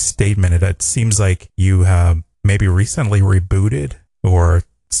profound statement. It seems like you have maybe recently rebooted or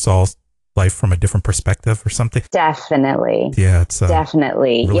saw life from a different perspective or something. Definitely. Yeah, it's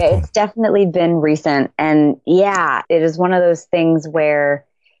definitely. Really cool. It's definitely been recent. And yeah, it is one of those things where,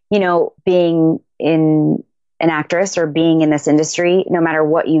 being in an actress or being in this industry, no matter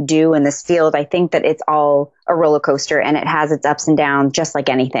what you do in this field, I think that it's all a roller coaster, and it has its ups and downs, just like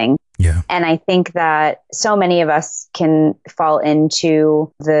anything. Yeah. And I think that so many of us can fall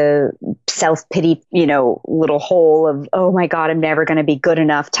into the self-pity, little hole of, oh my God, I'm never going to be good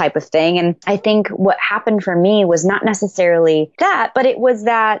enough type of thing. And I think what happened for me was not necessarily that, but it was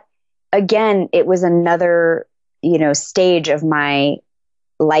that, again, it was another, stage of my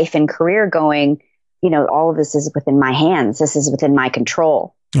life and career going, all of this is within my hands. This is within my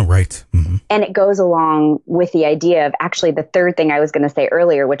control. Oh, right. Mm-hmm. And it goes along with the idea of, actually, the third thing I was going to say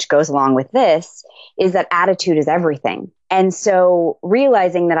earlier, which goes along with this, is that attitude is everything. And so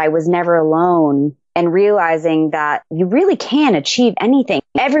realizing that I was never alone, and realizing that you really can achieve anything.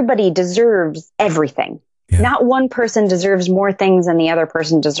 Everybody deserves everything. Yeah. Not one person deserves more things than the other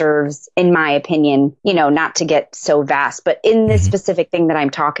person deserves, in my opinion, not to get so vast, but in this specific thing that I'm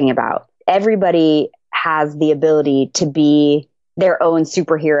talking about, everybody has the ability to be their own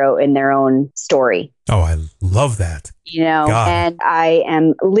superhero in their own story. Oh, I love that. And I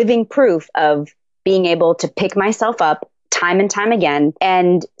am living proof of being able to pick myself up time and time again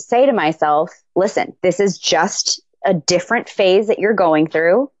and say to myself, listen, this is just a different phase that you're going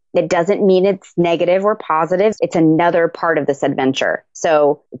through. It doesn't mean it's negative or positive. It's another part of this adventure.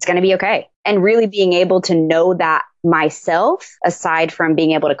 So it's going to be okay. And really being able to know that myself, aside from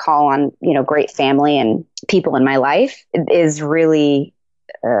being able to call on, great family and people in my life, is really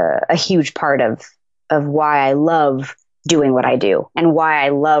a huge part of why I love doing what I do and why I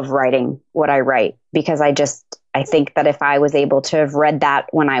love writing what I write. Because I think that if I was able to have read that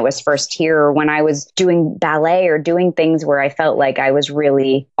when I was first here, or when I was doing ballet or doing things where I felt like I was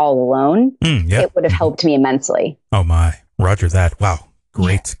really all alone, it would have helped me immensely. Oh my, Roger that. Wow.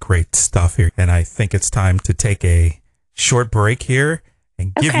 Great stuff here. And I think it's time to take a short break here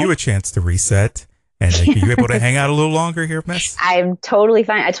and give you a chance to reset. And are you able to hang out a little longer here, Miss? I'm totally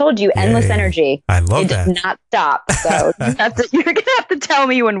fine. I told you, endless energy. I love that. It does not stop. So you're going to have to tell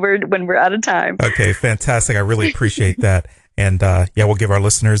me when we're out of time. Okay, fantastic. I really appreciate that. And we'll give our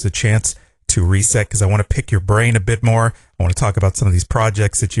listeners a chance to reset, because I want to pick your brain a bit more. I want to talk about some of these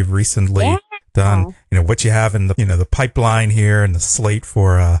projects that you've recently done, Wow. what you have in the, the pipeline here and the slate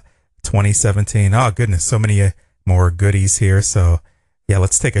for 2017. Oh, goodness. So many more goodies here. So, yeah,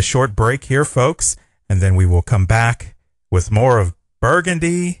 let's take a short break here, folks. And then we will come back with more of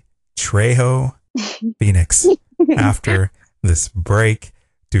Burgundy, Trejo, Phoenix after this break.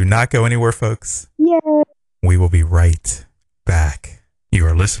 Do not go anywhere, folks. Yeah. We will be right back. You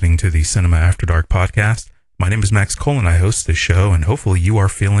are listening to the Cinema After Dark podcast. My name is Max Cole, and I host this show, and hopefully you are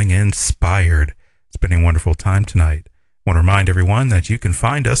feeling inspired. Spending a wonderful time tonight. I want to remind everyone that you can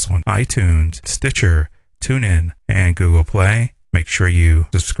find us on iTunes, Stitcher, TuneIn, and Google Play. Make sure you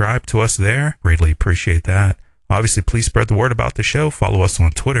subscribe to us there. Greatly appreciate that. Obviously, please spread the word about the show. Follow us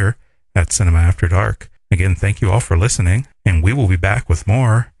on Twitter at Cinema After Dark. Again, thank you all for listening, and we will be back with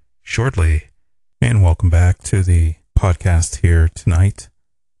more shortly. And welcome back to the podcast here tonight.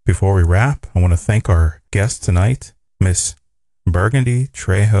 Before we wrap, I want to thank our guest tonight, Miss Burgundy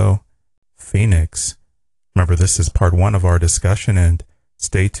Trejo Phoenix. Remember, this is part 1 of our discussion, and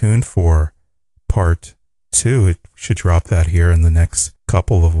stay tuned for part 2. It should drop that here in the next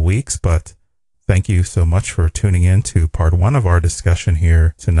couple of weeks, but thank you so much for tuning in to part 1 of our discussion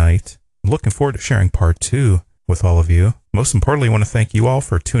here tonight. I'm looking forward to sharing part 2 with all of you. Most importantly, I want to thank you all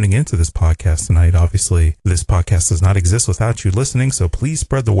for tuning into this podcast tonight. Obviously, this podcast does not exist without you listening, so please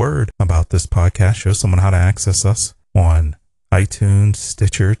spread the word about this podcast. Show someone how to access us on iTunes,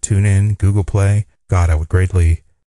 Stitcher, TuneIn, Google Play. God, I would greatly